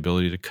 right? The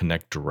ability to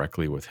connect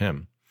directly with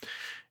Him.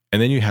 And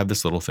then you have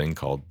this little thing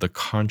called the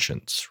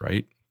conscience,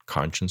 right?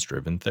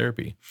 Conscience-driven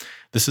therapy.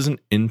 This is an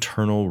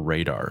internal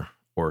radar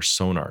or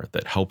sonar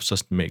that helps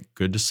us make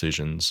good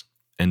decisions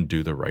and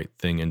do the right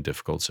thing in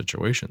difficult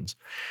situations.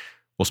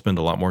 We'll spend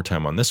a lot more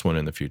time on this one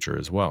in the future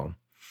as well.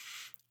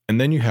 And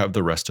then you have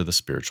the rest of the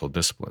spiritual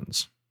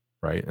disciplines,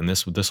 right? And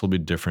this will be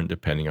different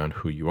depending on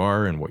who you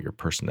are and what your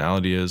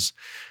personality is.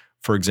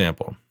 For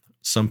example,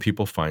 some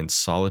people find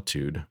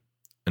solitude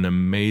an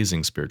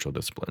amazing spiritual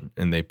discipline,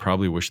 and they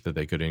probably wish that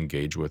they could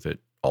engage with it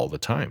all the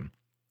time.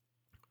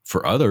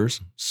 For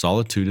others,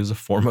 solitude is a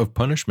form of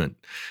punishment.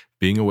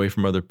 Being away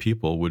from other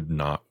people would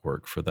not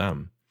work for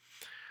them.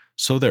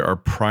 So there are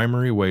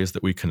primary ways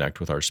that we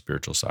connect with our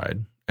spiritual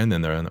side, and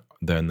then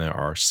there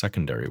are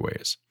secondary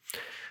ways.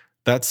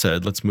 That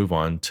said, let's move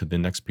on to the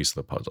next piece of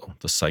the puzzle,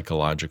 the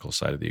psychological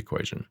side of the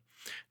equation.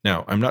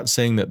 Now, I'm not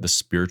saying that the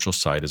spiritual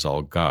side is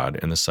all God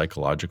and the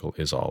psychological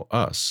is all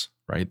us,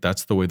 right?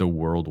 That's the way the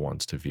world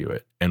wants to view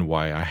it, and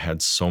why I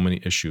had so many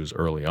issues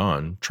early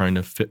on trying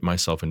to fit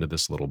myself into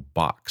this little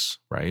box,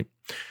 right?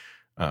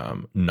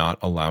 Not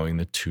allowing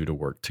the two to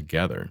work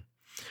together.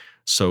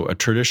 So a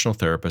traditional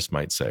therapist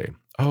might say,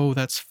 oh,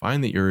 that's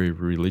fine that you're a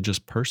religious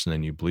person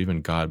and you believe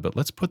in God, but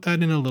let's put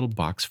that in a little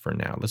box for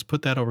now. Let's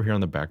put that over here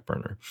on the back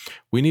burner.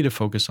 We need to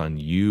focus on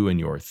you and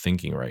your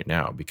thinking right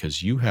now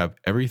because you have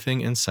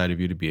everything inside of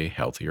you to be a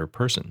healthier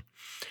person.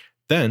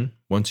 Then,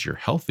 once you're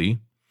healthy,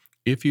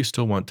 If you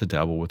still want to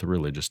dabble with the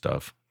religious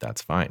stuff,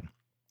 that's fine.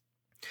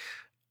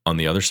 On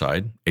the other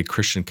side, a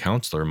Christian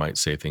counselor might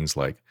say things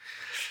like,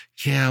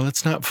 yeah,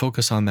 let's not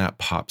focus on that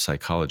pop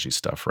psychology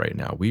stuff right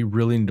now. We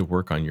really need to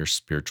work on your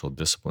spiritual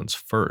disciplines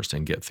first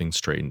and get things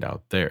straightened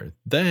out there.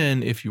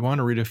 Then, if you want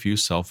to read a few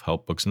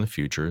self-help books in the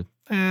future,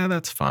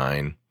 that's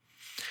fine.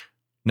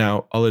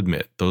 Now, I'll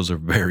admit, those are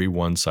very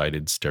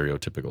one-sided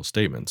stereotypical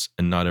statements,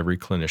 and not every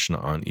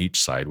clinician on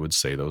each side would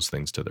say those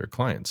things to their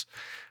clients.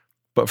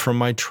 But from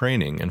my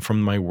training and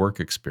from my work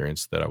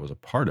experience that I was a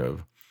part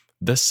of,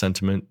 this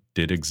sentiment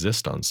did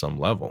exist on some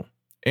level,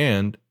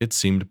 and it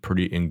seemed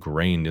pretty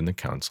ingrained in the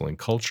counseling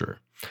culture,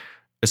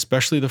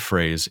 especially the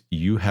phrase,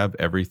 you have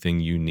everything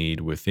you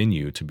need within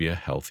you to be a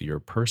healthier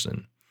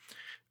person.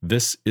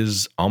 This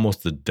is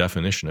almost the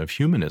definition of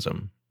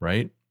humanism,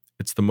 right?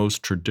 It's the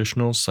most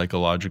traditional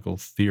psychological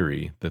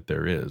theory that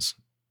there is,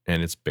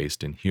 and it's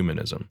based in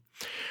humanism.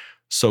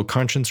 So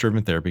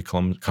conscience-driven therapy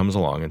comes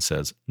along and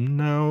says,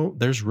 no,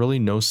 there's really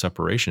no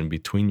separation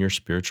between your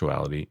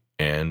spirituality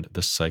and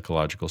the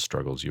psychological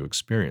struggles you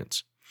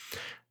experience.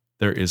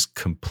 There is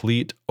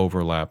complete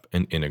overlap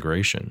and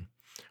integration.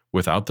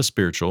 Without the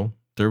spiritual,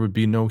 there would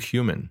be no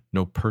human,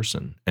 no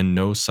person, and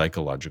no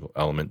psychological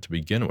element to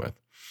begin with.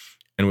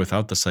 And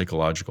without the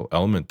psychological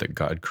element that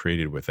God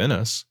created within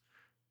us,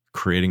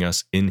 creating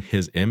us in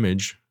His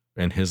image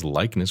and His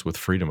likeness with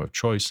freedom of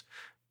choice,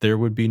 there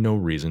would be no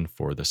reason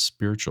for the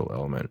spiritual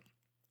element.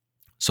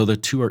 So the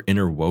two are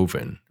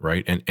interwoven,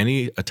 right? And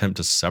any attempt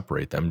to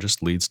separate them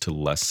just leads to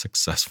less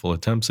successful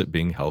attempts at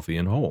being healthy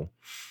and whole.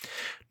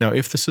 Now,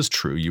 if this is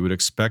true, you would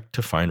expect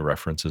to find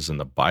references in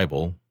the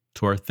Bible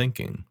to our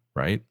thinking,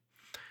 right?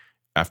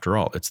 After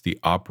all, it's the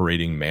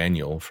operating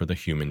manual for the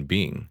human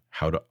being,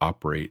 how to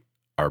operate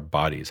our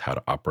bodies, how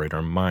to operate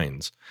our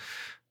minds,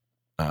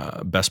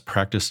 best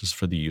practices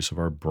for the use of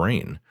our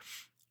brain.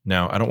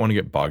 Now, I don't want to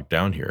get bogged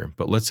down here,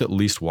 but let's at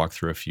least walk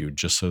through a few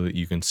just so that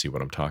you can see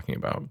what I'm talking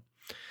about.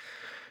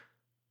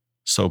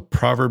 So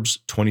Proverbs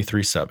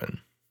 23:7,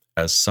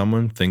 as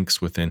someone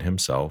thinks within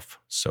himself,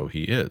 so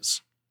he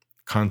is.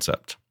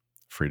 Concept,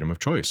 freedom of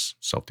choice,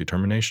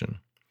 self-determination.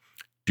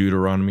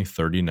 Deuteronomy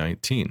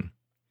 30:19,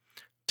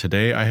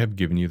 today I have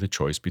given you the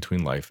choice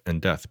between life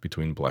and death,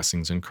 between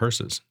blessings and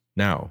curses.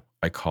 Now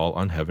I call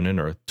on heaven and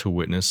earth to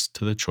witness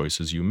to the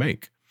choices you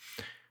make.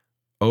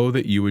 Oh,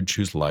 that you would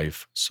choose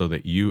life so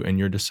that you and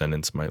your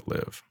descendants might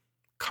live.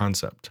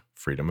 Concept,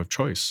 freedom of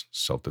choice,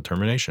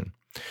 self-determination.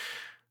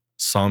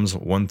 Psalms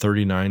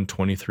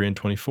 139:23 and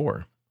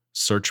 24.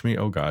 Search me,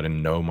 O God,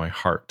 and know my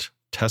heart.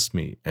 Test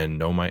me and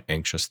know my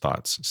anxious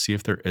thoughts. See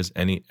if there is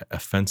any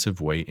offensive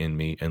way in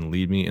me and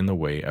lead me in the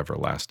way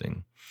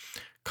everlasting.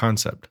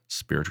 Concept,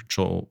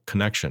 spiritual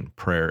connection,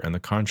 prayer, and the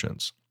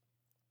conscience.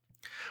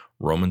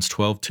 Romans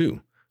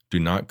 12:2. Do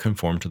not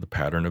conform to the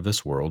pattern of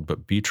this world,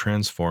 but be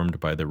transformed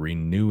by the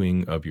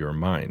renewing of your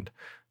mind.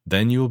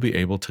 Then you will be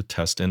able to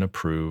test and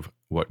approve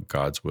what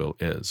God's will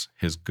is,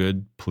 His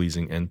good,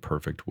 pleasing, and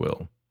perfect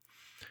will.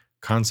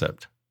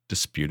 Concept,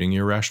 disputing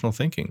irrational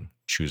thinking,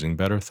 choosing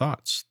better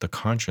thoughts, the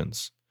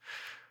conscience.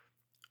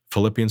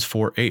 Philippians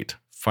 4:8.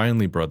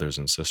 Finally, brothers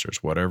and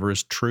sisters, whatever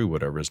is true,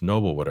 whatever is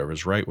noble, whatever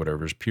is right,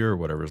 whatever is pure,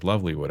 whatever is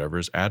lovely, whatever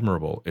is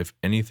admirable, if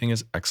anything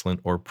is excellent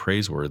or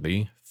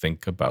praiseworthy,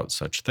 think about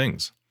such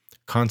things.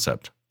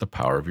 Concept, the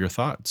power of your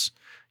thoughts.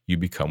 You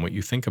become what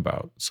you think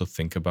about, so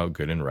think about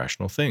good and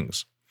rational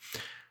things.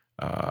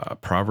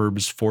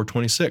 Proverbs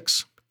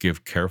 4:26,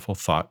 give careful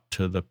thought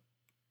to the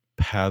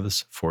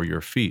paths for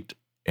your feet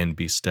and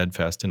be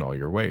steadfast in all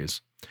your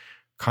ways.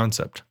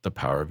 Concept, the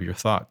power of your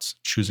thoughts,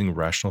 choosing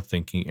rational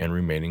thinking and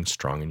remaining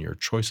strong in your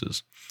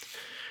choices.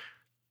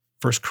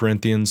 1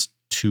 Corinthians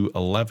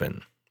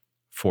 2:11,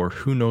 for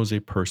who knows a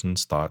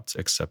person's thoughts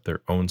except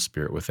their own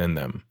spirit within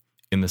them?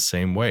 In the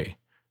same way,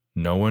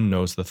 no one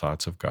knows the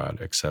thoughts of God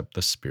except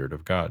the Spirit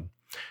of God.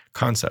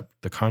 Concept,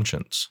 the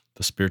conscience,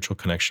 the spiritual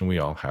connection we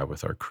all have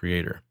with our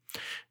Creator.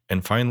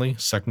 And finally,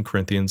 2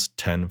 Corinthians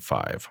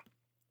 10:5.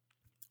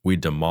 We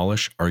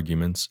demolish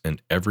arguments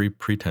and every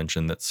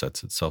pretension that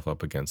sets itself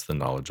up against the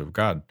knowledge of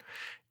God,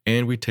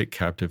 and we take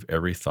captive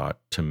every thought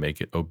to make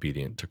it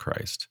obedient to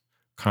Christ.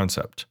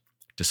 Concept,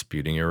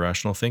 disputing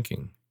irrational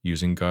thinking,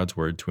 using God's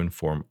word to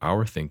inform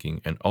our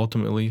thinking and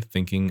ultimately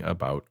thinking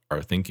about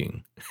our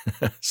thinking.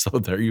 So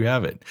there you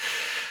have it.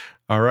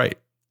 All right.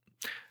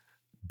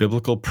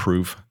 Biblical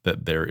proof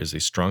that there is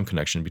a strong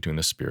connection between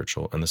the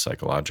spiritual and the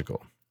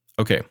psychological.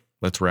 Okay,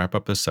 let's wrap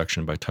up this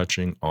section by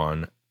touching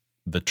on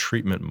the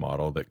treatment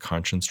model that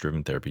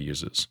conscience-driven therapy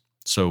uses.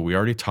 So we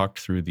already talked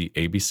through the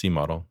ABC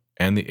model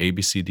and the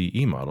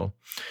ABCDE model,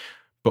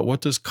 but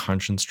what does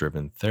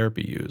conscience-driven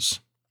therapy use?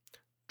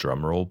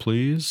 Drum roll,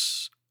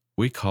 please.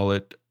 We call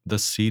it the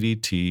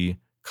CDT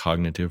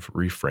Cognitive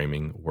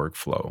Reframing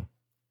Workflow.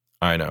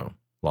 I know,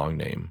 long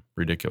name,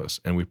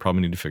 ridiculous, and we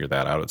probably need to figure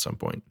that out at some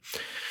point.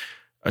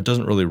 It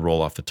doesn't really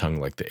roll off the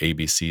tongue like the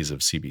ABCs of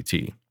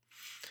CBT,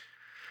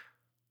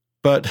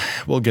 but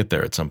we'll get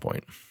there at some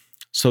point.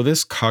 So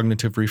this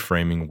cognitive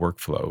reframing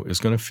workflow is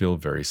going to feel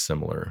very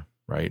similar,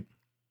 right?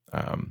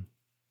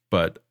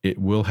 but it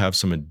will have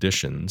some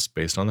additions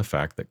based on the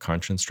fact that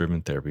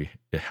conscience-driven therapy,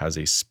 it has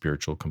a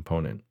spiritual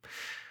component.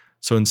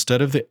 So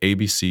instead of the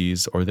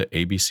ABCs or the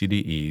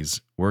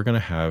ABCDEs, we're going to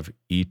have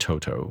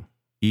ETOTO,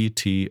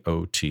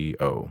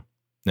 ETOTO.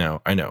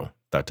 Now, I know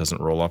that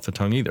doesn't roll off the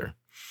tongue either,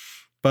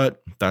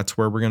 but that's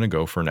where we're going to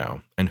go for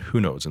now. And who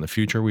knows, in the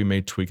future, we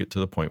may tweak it to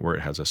the point where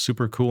it has a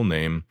super cool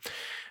name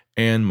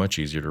and much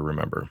easier to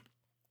remember.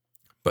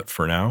 But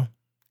for now,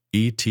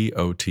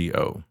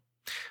 ETOTO.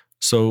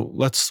 So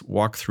let's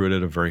walk through it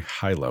at a very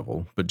high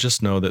level, but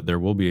just know that there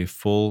will be a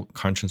full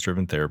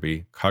conscience-driven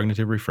therapy,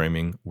 cognitive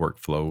reframing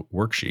workflow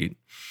worksheet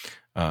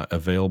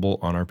available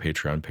on our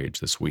Patreon page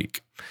this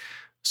week.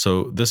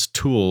 So this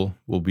tool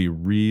will be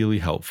really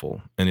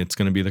helpful, and it's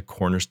going to be the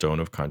cornerstone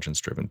of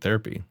conscience-driven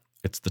therapy.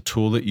 It's the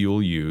tool that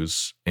you'll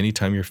use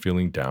anytime you're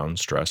feeling down,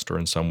 stressed, or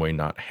in some way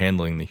not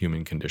handling the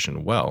human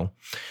condition well.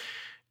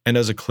 And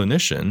as a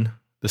clinician,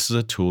 this is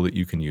a tool that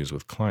you can use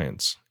with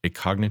clients, a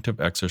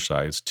cognitive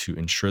exercise to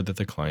ensure that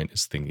the client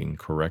is thinking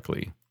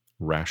correctly,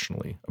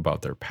 rationally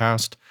about their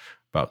past,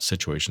 about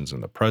situations in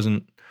the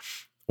present,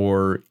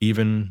 or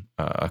even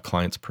a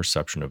client's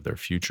perception of their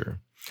future.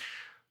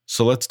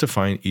 So let's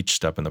define each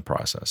step in the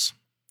process.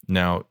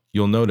 Now,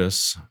 you'll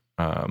notice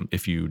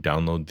if you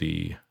download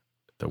the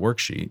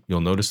worksheet, you'll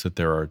notice that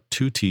there are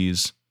 2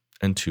 T's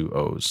and 2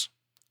 O's.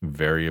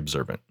 Very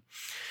observant.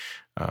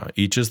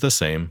 Each is the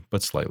same,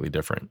 but slightly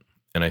different.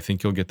 And I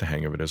think you'll get the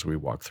hang of it as we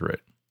walk through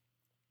it.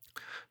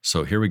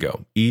 So here we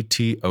go.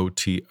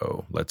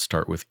 ETOTO. Let's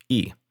start with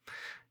E.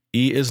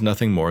 E is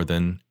nothing more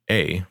than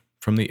A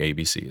from the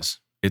ABCs.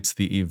 It's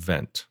the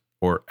event,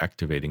 or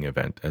activating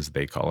event, as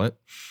they call it.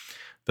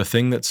 The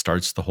thing that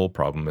starts the whole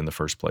problem in the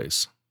first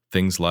place.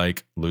 Things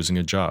like losing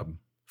a job,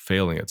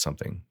 failing at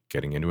something,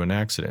 getting into an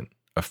accident,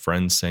 a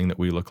friend saying that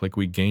we look like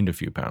we gained a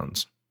few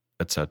pounds,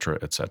 etc.,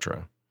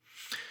 etc.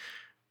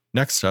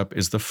 Next up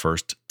is the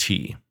first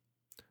T.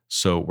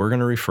 So we're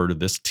going to refer to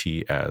this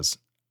T as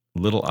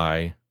little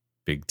I,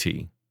 big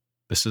T.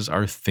 This is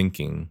our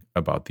thinking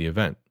about the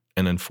event.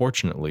 And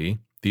unfortunately,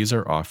 these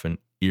are often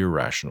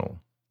irrational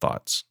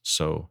thoughts.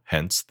 So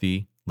hence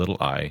the little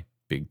I,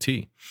 big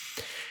T.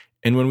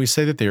 And when we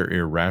say that they are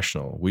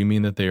irrational, we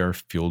mean that they are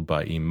fueled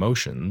by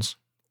emotions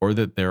or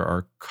that there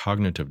are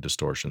cognitive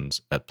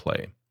distortions at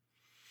play.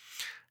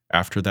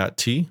 After that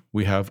T,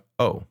 we have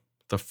O,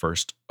 the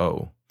first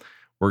O.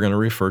 We're going to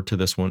refer to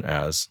this one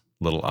as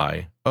little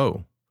I,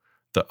 O.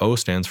 The O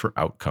stands for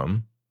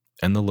outcome,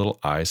 and the little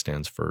I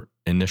stands for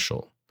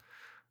initial.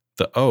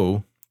 The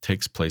O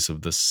takes place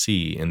of the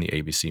C in the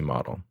ABC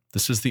model.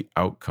 This is the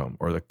outcome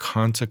or the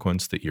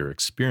consequence that you're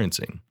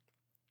experiencing.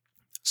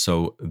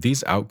 So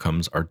these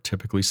outcomes are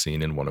typically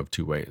seen in one of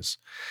 2 ways.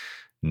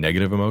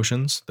 Negative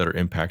emotions that are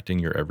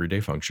impacting your everyday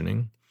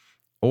functioning,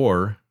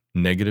 or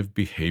negative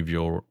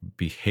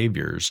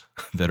behaviors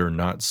that are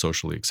not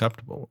socially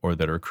acceptable or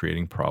that are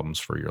creating problems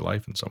for your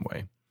life in some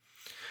way.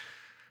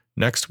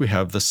 Next, we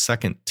have the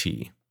second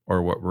T,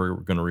 or what we're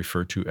going to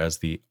refer to as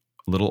the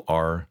little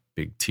r,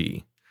 big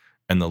T.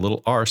 And the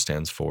little r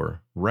stands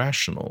for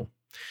rational.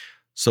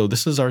 So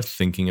this is our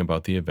thinking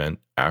about the event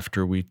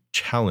after we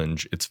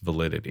challenge its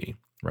validity,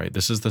 right?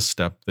 This is the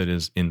step that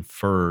is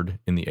inferred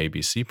in the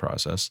ABC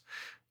process,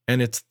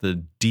 and it's the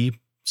deep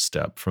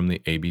step from the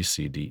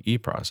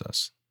ABCDE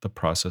process, the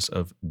process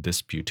of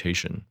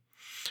disputation,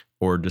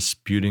 or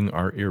disputing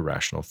our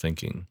irrational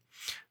thinking.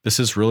 This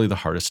is really the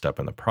hardest step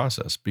in the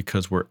process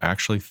because we're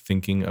actually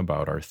thinking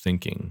about our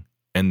thinking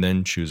and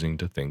then choosing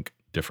to think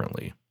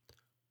differently.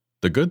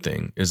 The good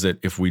thing is that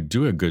if we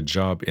do a good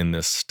job in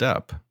this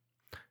step,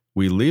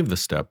 we leave the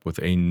step with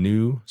a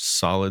new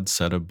solid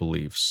set of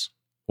beliefs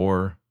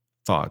or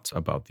thoughts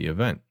about the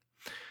event.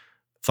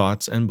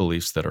 Thoughts and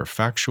beliefs that are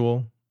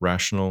factual,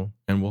 rational,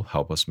 and will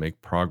help us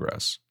make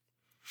progress.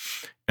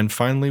 And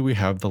finally, we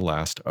have the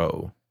last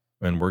O,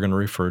 and we're going to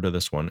refer to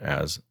this one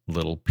as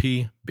little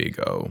p, big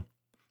O.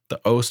 The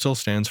O still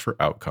stands for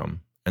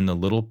outcome, and the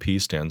little p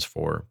stands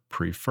for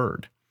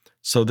preferred.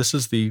 So this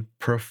is the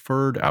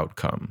preferred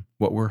outcome,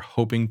 what we're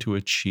hoping to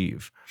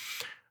achieve.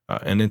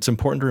 And it's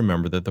important to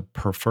remember that the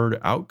preferred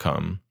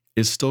outcome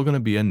is still going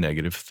to be a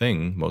negative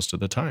thing most of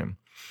the time.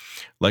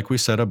 Like we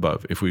said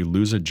above, if we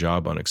lose a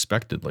job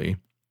unexpectedly,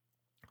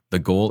 the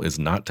goal is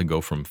not to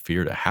go from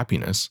fear to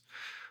happiness.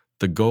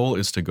 The goal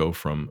is to go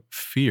from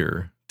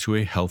fear to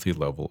a healthy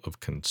level of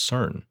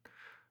concern.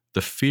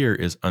 The fear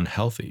is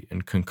unhealthy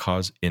and can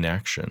cause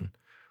inaction,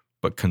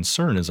 but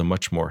concern is a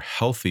much more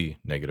healthy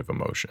negative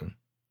emotion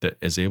that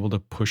is able to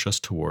push us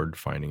toward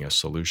finding a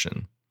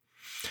solution.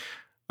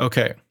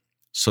 Okay,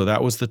 so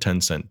that was the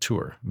 10-cent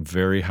tour,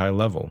 very high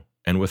level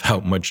and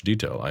without much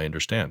detail, I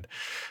understand.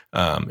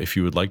 If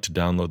you would like to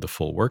download the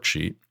full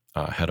worksheet,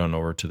 head on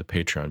over to the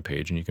Patreon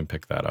page and you can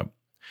pick that up.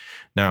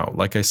 Now,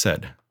 like I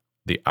said,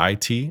 the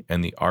IT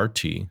and the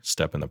RT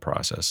step in the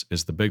process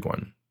is the big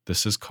one.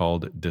 This is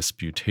called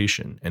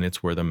disputation, and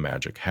it's where the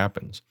magic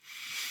happens.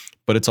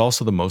 But it's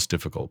also the most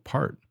difficult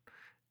part.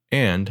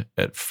 And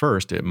at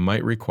first, it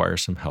might require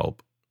some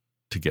help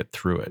to get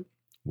through it.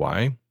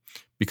 Why?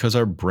 Because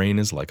our brain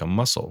is like a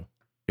muscle.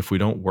 If we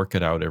don't work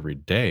it out every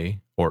day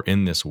or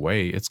in this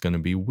way, it's going to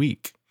be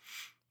weak.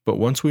 But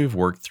once we've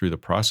worked through the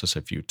process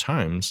a few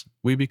times,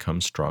 we become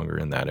stronger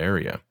in that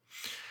area.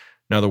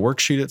 Now, the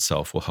worksheet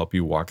itself will help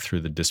you walk through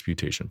the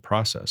disputation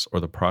process, or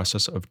the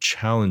process of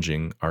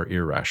challenging our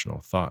irrational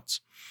thoughts.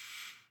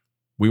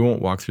 We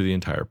won't walk through the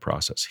entire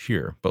process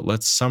here, but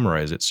let's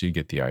summarize it so you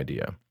get the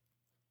idea.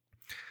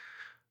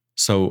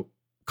 So,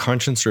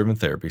 conscience-driven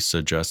therapy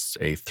suggests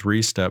a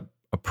 3-step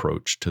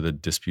approach to the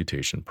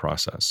disputation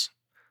process.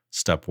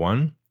 Step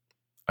 1,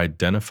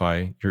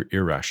 identify your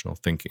irrational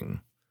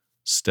thinking.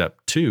 Step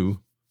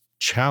 2,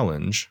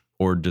 challenge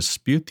or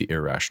dispute the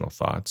irrational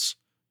thoughts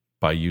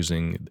by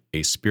using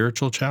a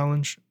spiritual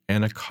challenge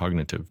and a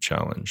cognitive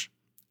challenge.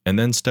 And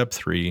then step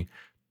 3,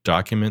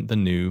 document the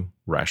new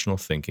rational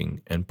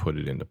thinking and put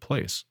it into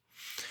place.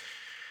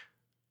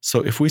 So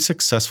if we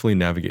successfully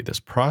navigate this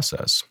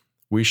process,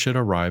 we should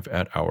arrive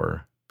at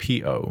our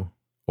PO,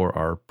 or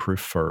our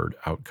preferred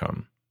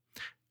outcome.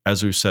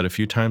 As we've said a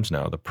few times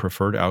now, the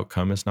preferred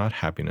outcome is not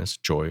happiness,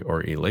 joy,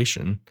 or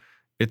elation.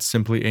 It's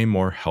simply a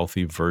more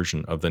healthy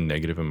version of the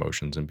negative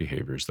emotions and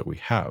behaviors that we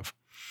have.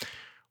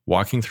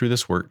 Walking through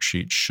this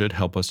worksheet should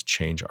help us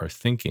change our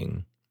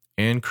thinking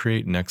and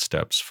create next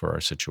steps for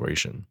our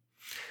situation.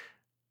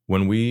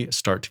 When we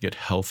start to get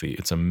healthy,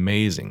 it's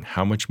amazing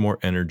how much more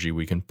energy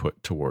we can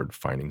put toward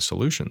finding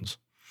solutions.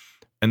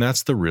 And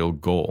that's the real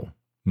goal,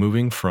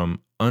 moving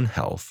from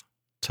unhealth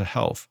to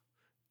health,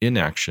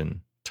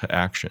 inaction to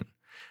action,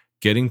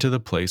 getting to the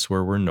place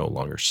where we're no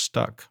longer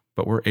stuck,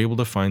 but we're able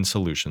to find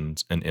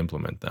solutions and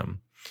implement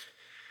them.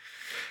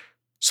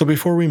 So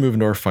before we move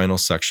into our final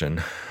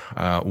section,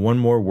 one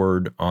more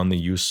word on the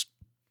use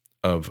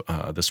of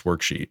this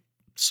worksheet.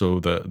 So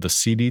the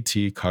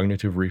CDT,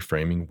 cognitive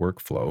reframing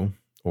workflow,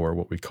 or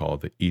what we call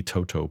the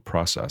ETOTO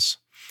process.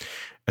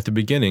 At the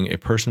beginning, a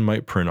person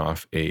might print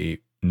off a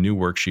new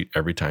worksheet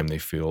every time they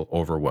feel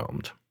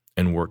overwhelmed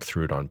and work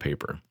through it on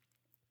paper.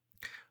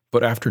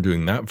 But after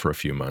doing that for a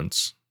few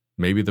months,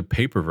 maybe the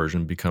paper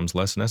version becomes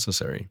less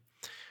necessary.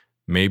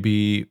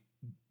 Maybe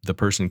the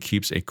person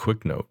keeps a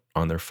quick note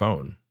on their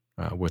phone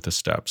with the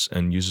steps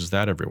and uses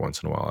that every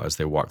once in a while as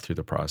they walk through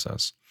the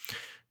process.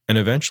 And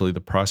eventually the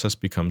process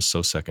becomes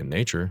so second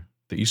nature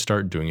that you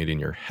start doing it in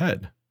your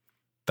head.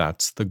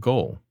 That's the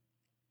goal.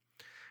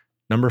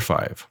 Number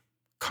 5,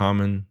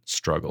 common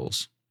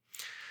struggles.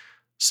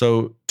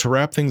 So to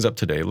wrap things up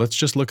today, let's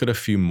just look at a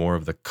few more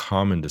of the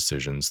common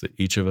decisions that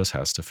each of us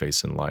has to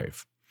face in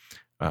life.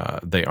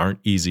 They aren't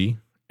easy,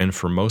 and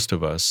for most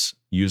of us,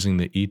 using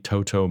the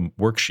ETOTO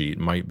worksheet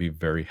might be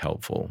very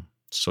helpful.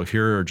 So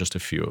here are just a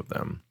few of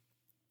them.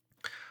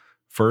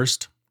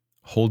 First,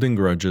 holding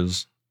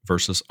grudges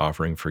versus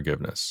offering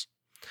forgiveness.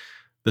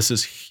 This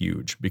is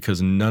huge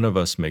because none of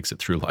us makes it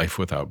through life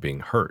without being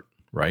hurt,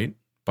 right?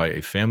 By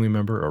a family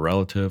member, a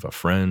relative, a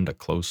friend, a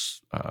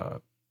close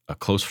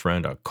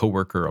friend, a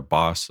coworker, a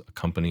boss, a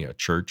company, a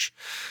church,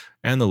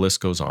 and the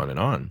list goes on.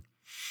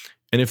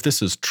 And if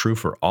this is true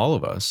for all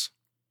of us,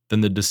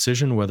 then the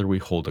decision whether we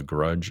hold a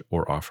grudge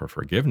or offer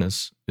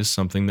forgiveness is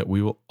something that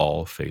we will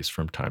all face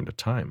from time to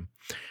time.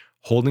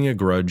 Holding a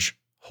grudge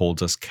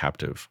holds us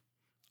captive.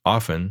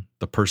 Often,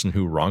 the person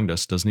who wronged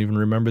us doesn't even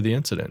remember the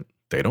incident.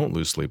 They don't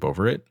lose sleep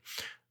over it.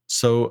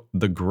 So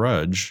the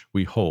grudge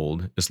we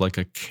hold is like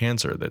a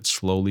cancer that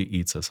slowly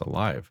eats us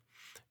alive,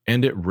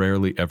 and it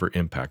rarely ever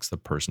impacts the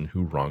person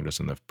who wronged us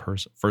in the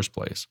first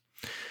place.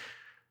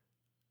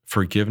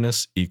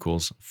 Forgiveness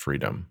equals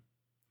freedom.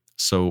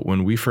 So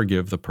when we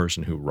forgive the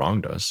person who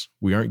wronged us,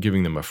 we aren't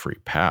giving them a free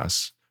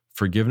pass.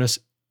 Forgiveness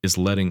is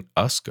letting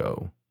us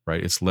go,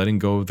 right? It's letting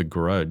go of the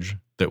grudge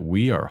that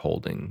we are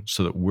holding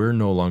so that we're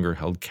no longer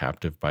held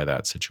captive by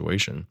that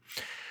situation.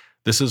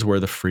 This is where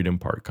the freedom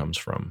part comes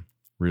from,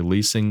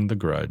 releasing the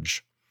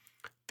grudge,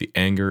 the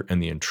anger,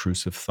 and the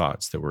intrusive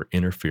thoughts that were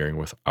interfering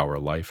with our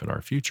life and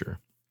our future.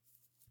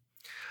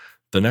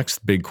 The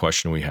next big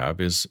question we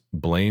have is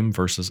blame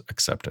versus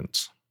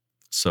acceptance.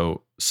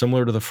 So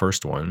similar to the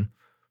first one,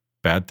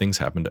 bad things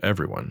happen to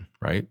everyone,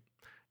 right?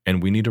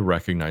 And we need to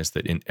recognize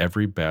that in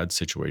every bad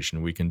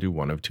situation, we can do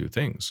one of two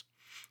things.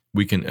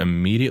 We can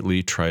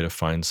immediately try to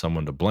find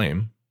someone to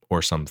blame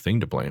or something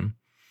to blame,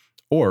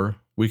 or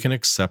we can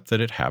accept that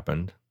it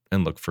happened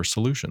and look for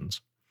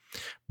solutions.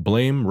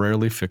 Blame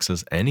rarely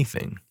fixes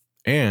anything,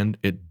 and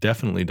it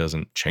definitely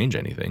doesn't change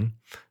anything.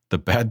 The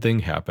bad thing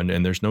happened,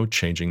 and there's no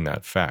changing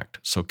that fact.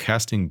 So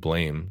casting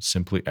blame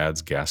simply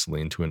adds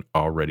gasoline to an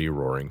already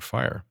roaring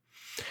fire.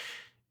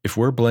 If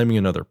we're blaming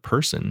another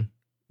person,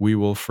 we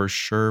will for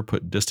sure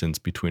put distance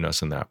between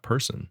us and that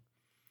person.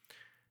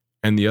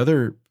 And the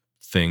other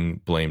thing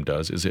blame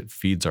does is it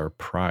feeds our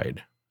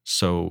pride.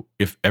 So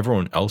if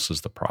everyone else is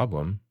the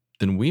problem,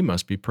 then we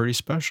must be pretty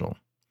special.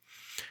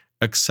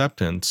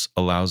 Acceptance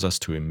allows us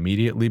to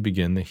immediately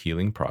begin the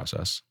healing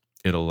process.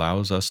 It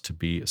allows us to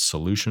be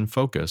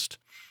solution-focused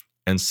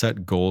and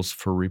set goals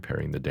for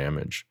repairing the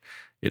damage.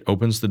 It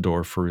opens the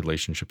door for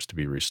relationships to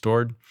be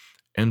restored.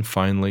 And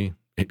finally,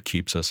 it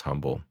keeps us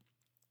humble.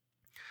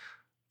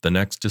 The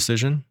next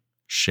decision,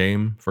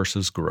 shame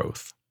versus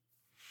growth.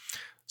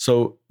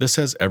 So this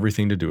has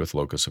everything to do with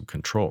locus of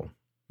control,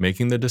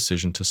 making the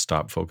decision to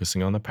stop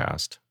focusing on the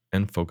past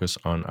and focus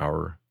on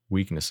our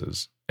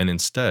weaknesses, and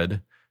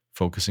instead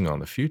focusing on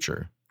the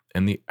future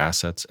and the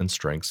assets and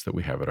strengths that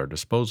we have at our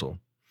disposal.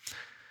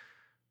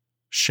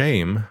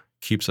 Shame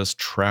keeps us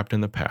trapped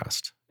in the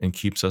past and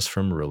keeps us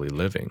from really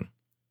living.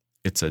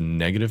 It's a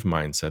negative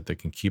mindset that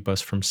can keep us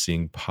from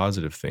seeing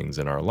positive things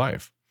in our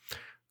life.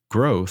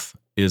 Growth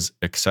is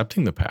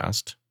accepting the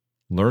past,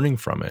 learning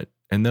from it,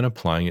 and then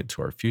applying it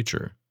to our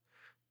future,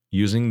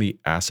 using the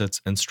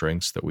assets and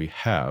strengths that we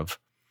have,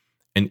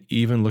 and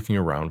even looking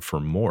around for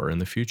more in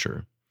the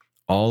future,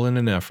 all in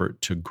an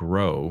effort to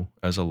grow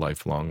as a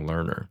lifelong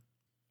learner.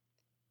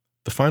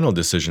 The final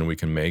decision we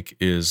can make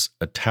is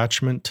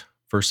attachment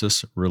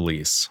versus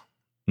release.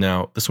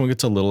 Now, this one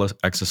gets a little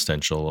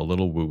existential, a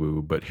little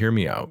woo-woo, but hear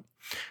me out.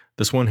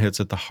 This one hits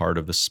at the heart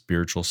of the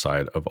spiritual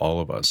side of all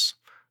of us.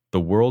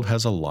 The world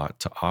has a lot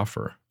to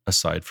offer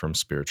aside from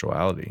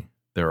spirituality.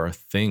 There are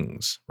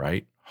things,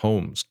 right?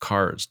 Homes,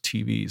 cars,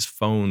 TVs,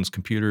 phones,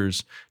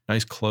 computers,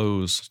 nice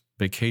clothes,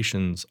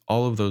 vacations,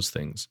 all of those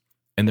things.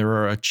 And there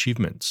are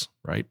achievements,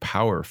 right?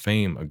 Power,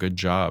 fame, a good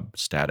job,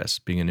 status,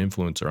 being an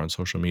influencer on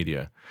social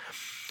media.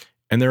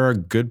 And there are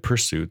good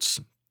pursuits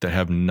that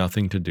have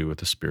nothing to do with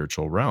the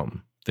spiritual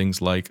realm.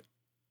 Things like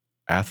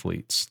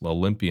athletes,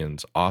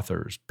 Olympians,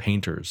 authors,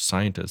 painters,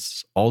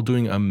 scientists, all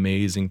doing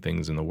amazing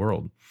things in the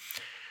world.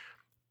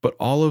 But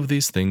all of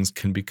these things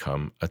can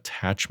become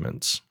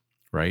attachments,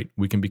 right?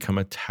 We can become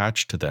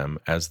attached to them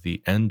as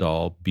the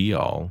end-all,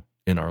 be-all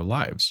in our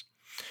lives,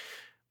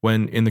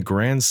 when in the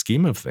grand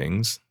scheme of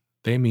things,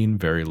 they mean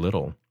very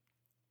little.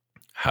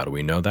 How do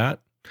we know that?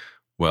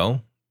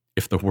 Well,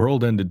 if the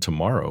world ended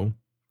tomorrow,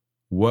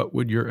 what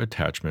would your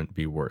attachment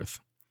be worth?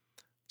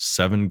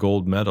 7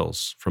 gold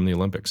medals from the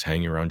Olympics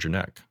hanging around your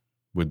neck.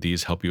 Would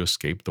these help you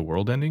escape the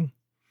world ending?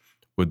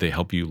 Would they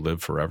help you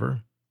live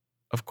forever?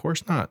 Of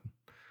course not.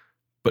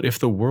 But if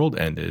the world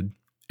ended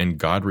and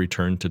God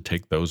returned to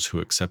take those who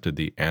accepted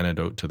the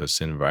antidote to the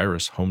sin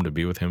virus home to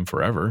be with him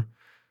forever,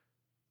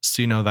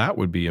 see, now that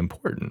would be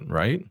important,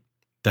 right?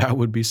 That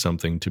would be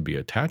something to be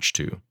attached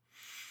to.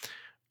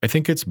 I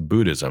think it's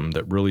Buddhism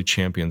that really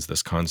champions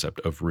this concept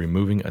of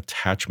removing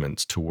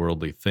attachments to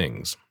worldly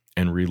things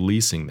and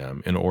releasing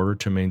them in order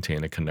to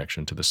maintain a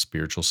connection to the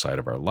spiritual side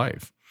of our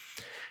life.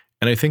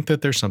 And I think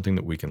that there's something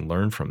that we can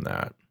learn from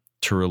that,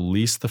 to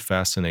release the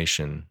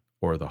fascination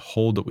or the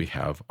hold that we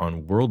have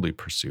on worldly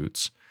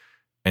pursuits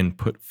and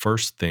put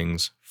first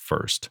things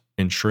first,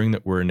 ensuring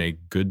that we're in a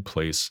good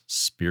place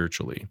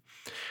spiritually.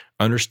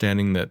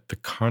 Understanding that the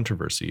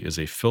controversy is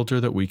a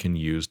filter that we can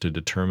use to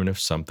determine if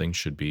something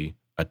should be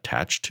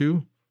attached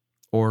to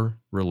or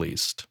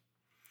released.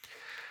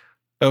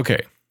 Okay,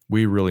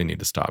 we really need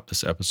to stop.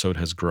 This episode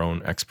has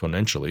grown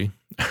exponentially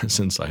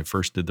since I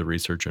first did the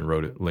research and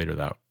wrote it later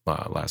that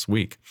last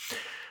week.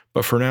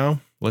 But for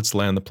now, let's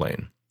land the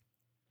plane.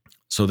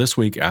 So this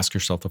week, ask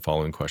yourself the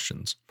following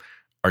questions.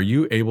 Are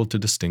you able to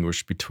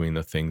distinguish between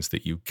the things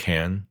that you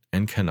can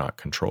and cannot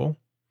control?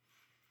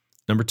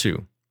 Number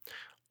 2,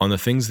 on the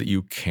things that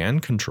you can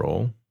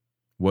control,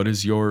 what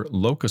is your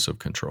locus of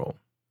control?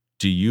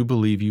 Do you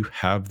believe you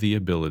have the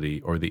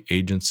ability or the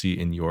agency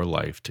in your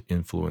life to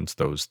influence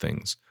those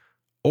things?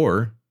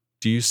 Or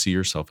do you see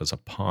yourself as a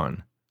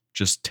pawn,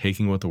 just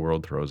taking what the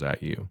world throws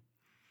at you?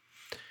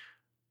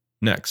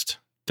 Next,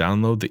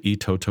 download the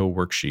eToto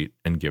worksheet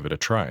and give it a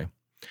try.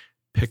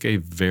 Pick a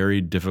very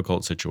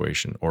difficult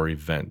situation or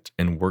event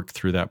and work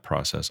through that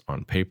process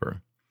on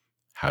paper.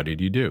 How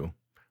did you do?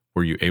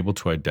 Were you able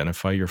to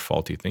identify your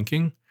faulty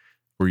thinking?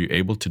 Were you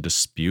able to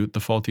dispute the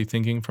faulty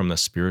thinking from the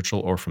spiritual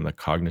or from the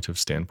cognitive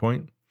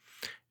standpoint?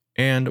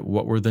 And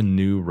what were the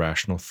new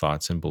rational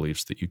thoughts and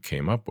beliefs that you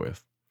came up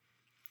with?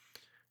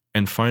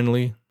 And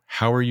finally,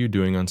 how are you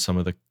doing on some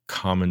of the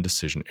common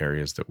decision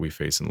areas that we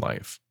face in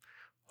life?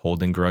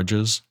 Holding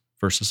grudges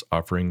versus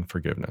offering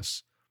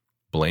forgiveness.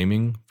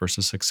 Blaming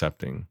versus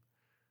accepting.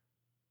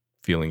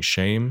 Feeling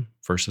shame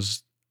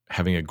versus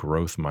having a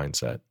growth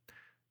mindset.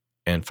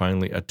 And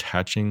finally,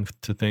 attaching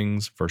to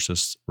things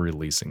versus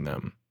releasing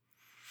them.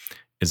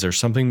 Is there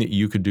something that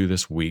you could do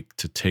this week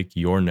to take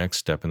your next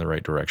step in the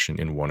right direction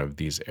in one of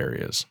these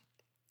areas?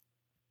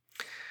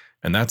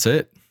 And that's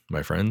it,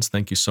 my friends.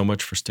 Thank you so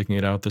much for sticking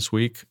it out this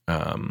week.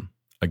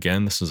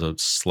 Again, this is a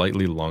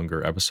slightly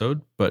longer episode,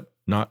 but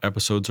not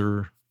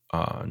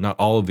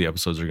all of the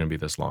episodes are going to be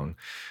this long.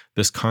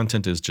 This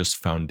content is just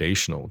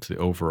foundational to the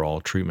overall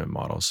treatment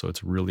model. So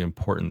it's really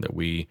important that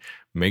we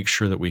make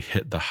sure that we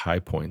hit the high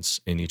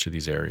points in each of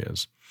these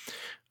areas.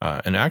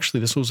 And actually,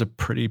 this was a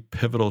pretty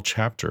pivotal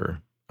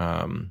chapter,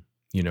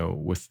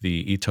 with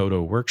the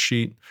eToto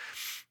worksheet,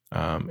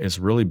 is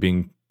really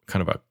being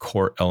kind of a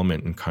core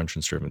element in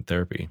conscience-driven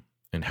therapy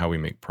and how we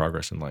make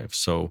progress in life.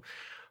 So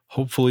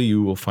hopefully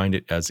you will find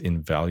it as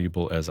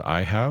invaluable as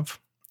I have.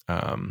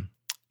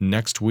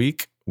 Next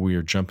week, we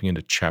are jumping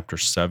into chapter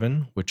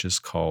 7, which is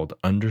called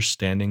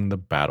Understanding the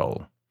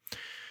Battle.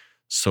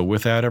 So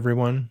with that,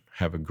 everyone,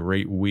 have a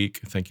great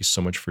week. Thank you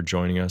so much for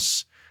joining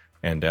us.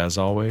 And as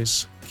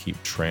always,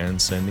 keep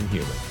transcending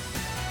human.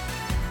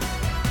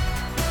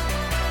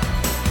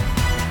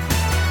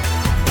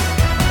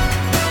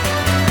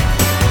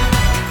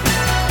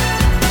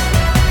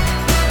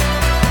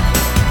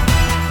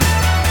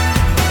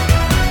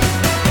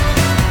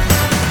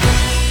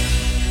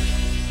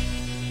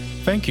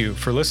 Thank you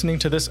for listening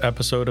to this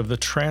episode of the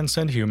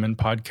Transcend Human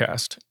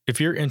podcast.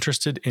 If you're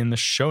interested in the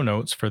show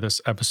notes for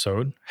this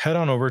episode, head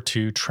on over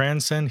to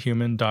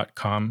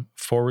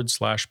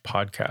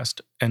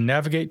transcendhuman.com/podcast and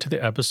navigate to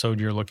the episode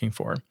you're looking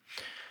for.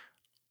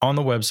 On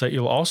the website,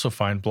 you'll also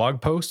find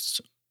blog posts,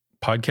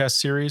 podcast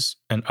series,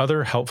 and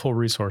other helpful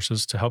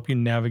resources to help you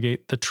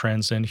navigate the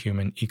Transcend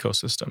Human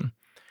ecosystem.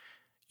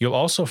 You'll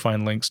also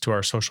find links to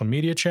our social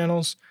media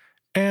channels.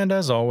 And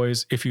as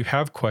always, if you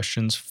have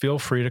questions, feel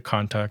free to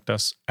contact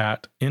us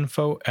at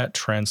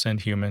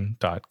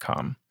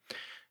info@transcendhuman.com.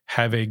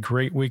 Have a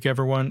great week,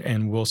 everyone,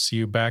 and we'll see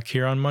you back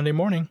here on Monday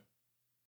morning.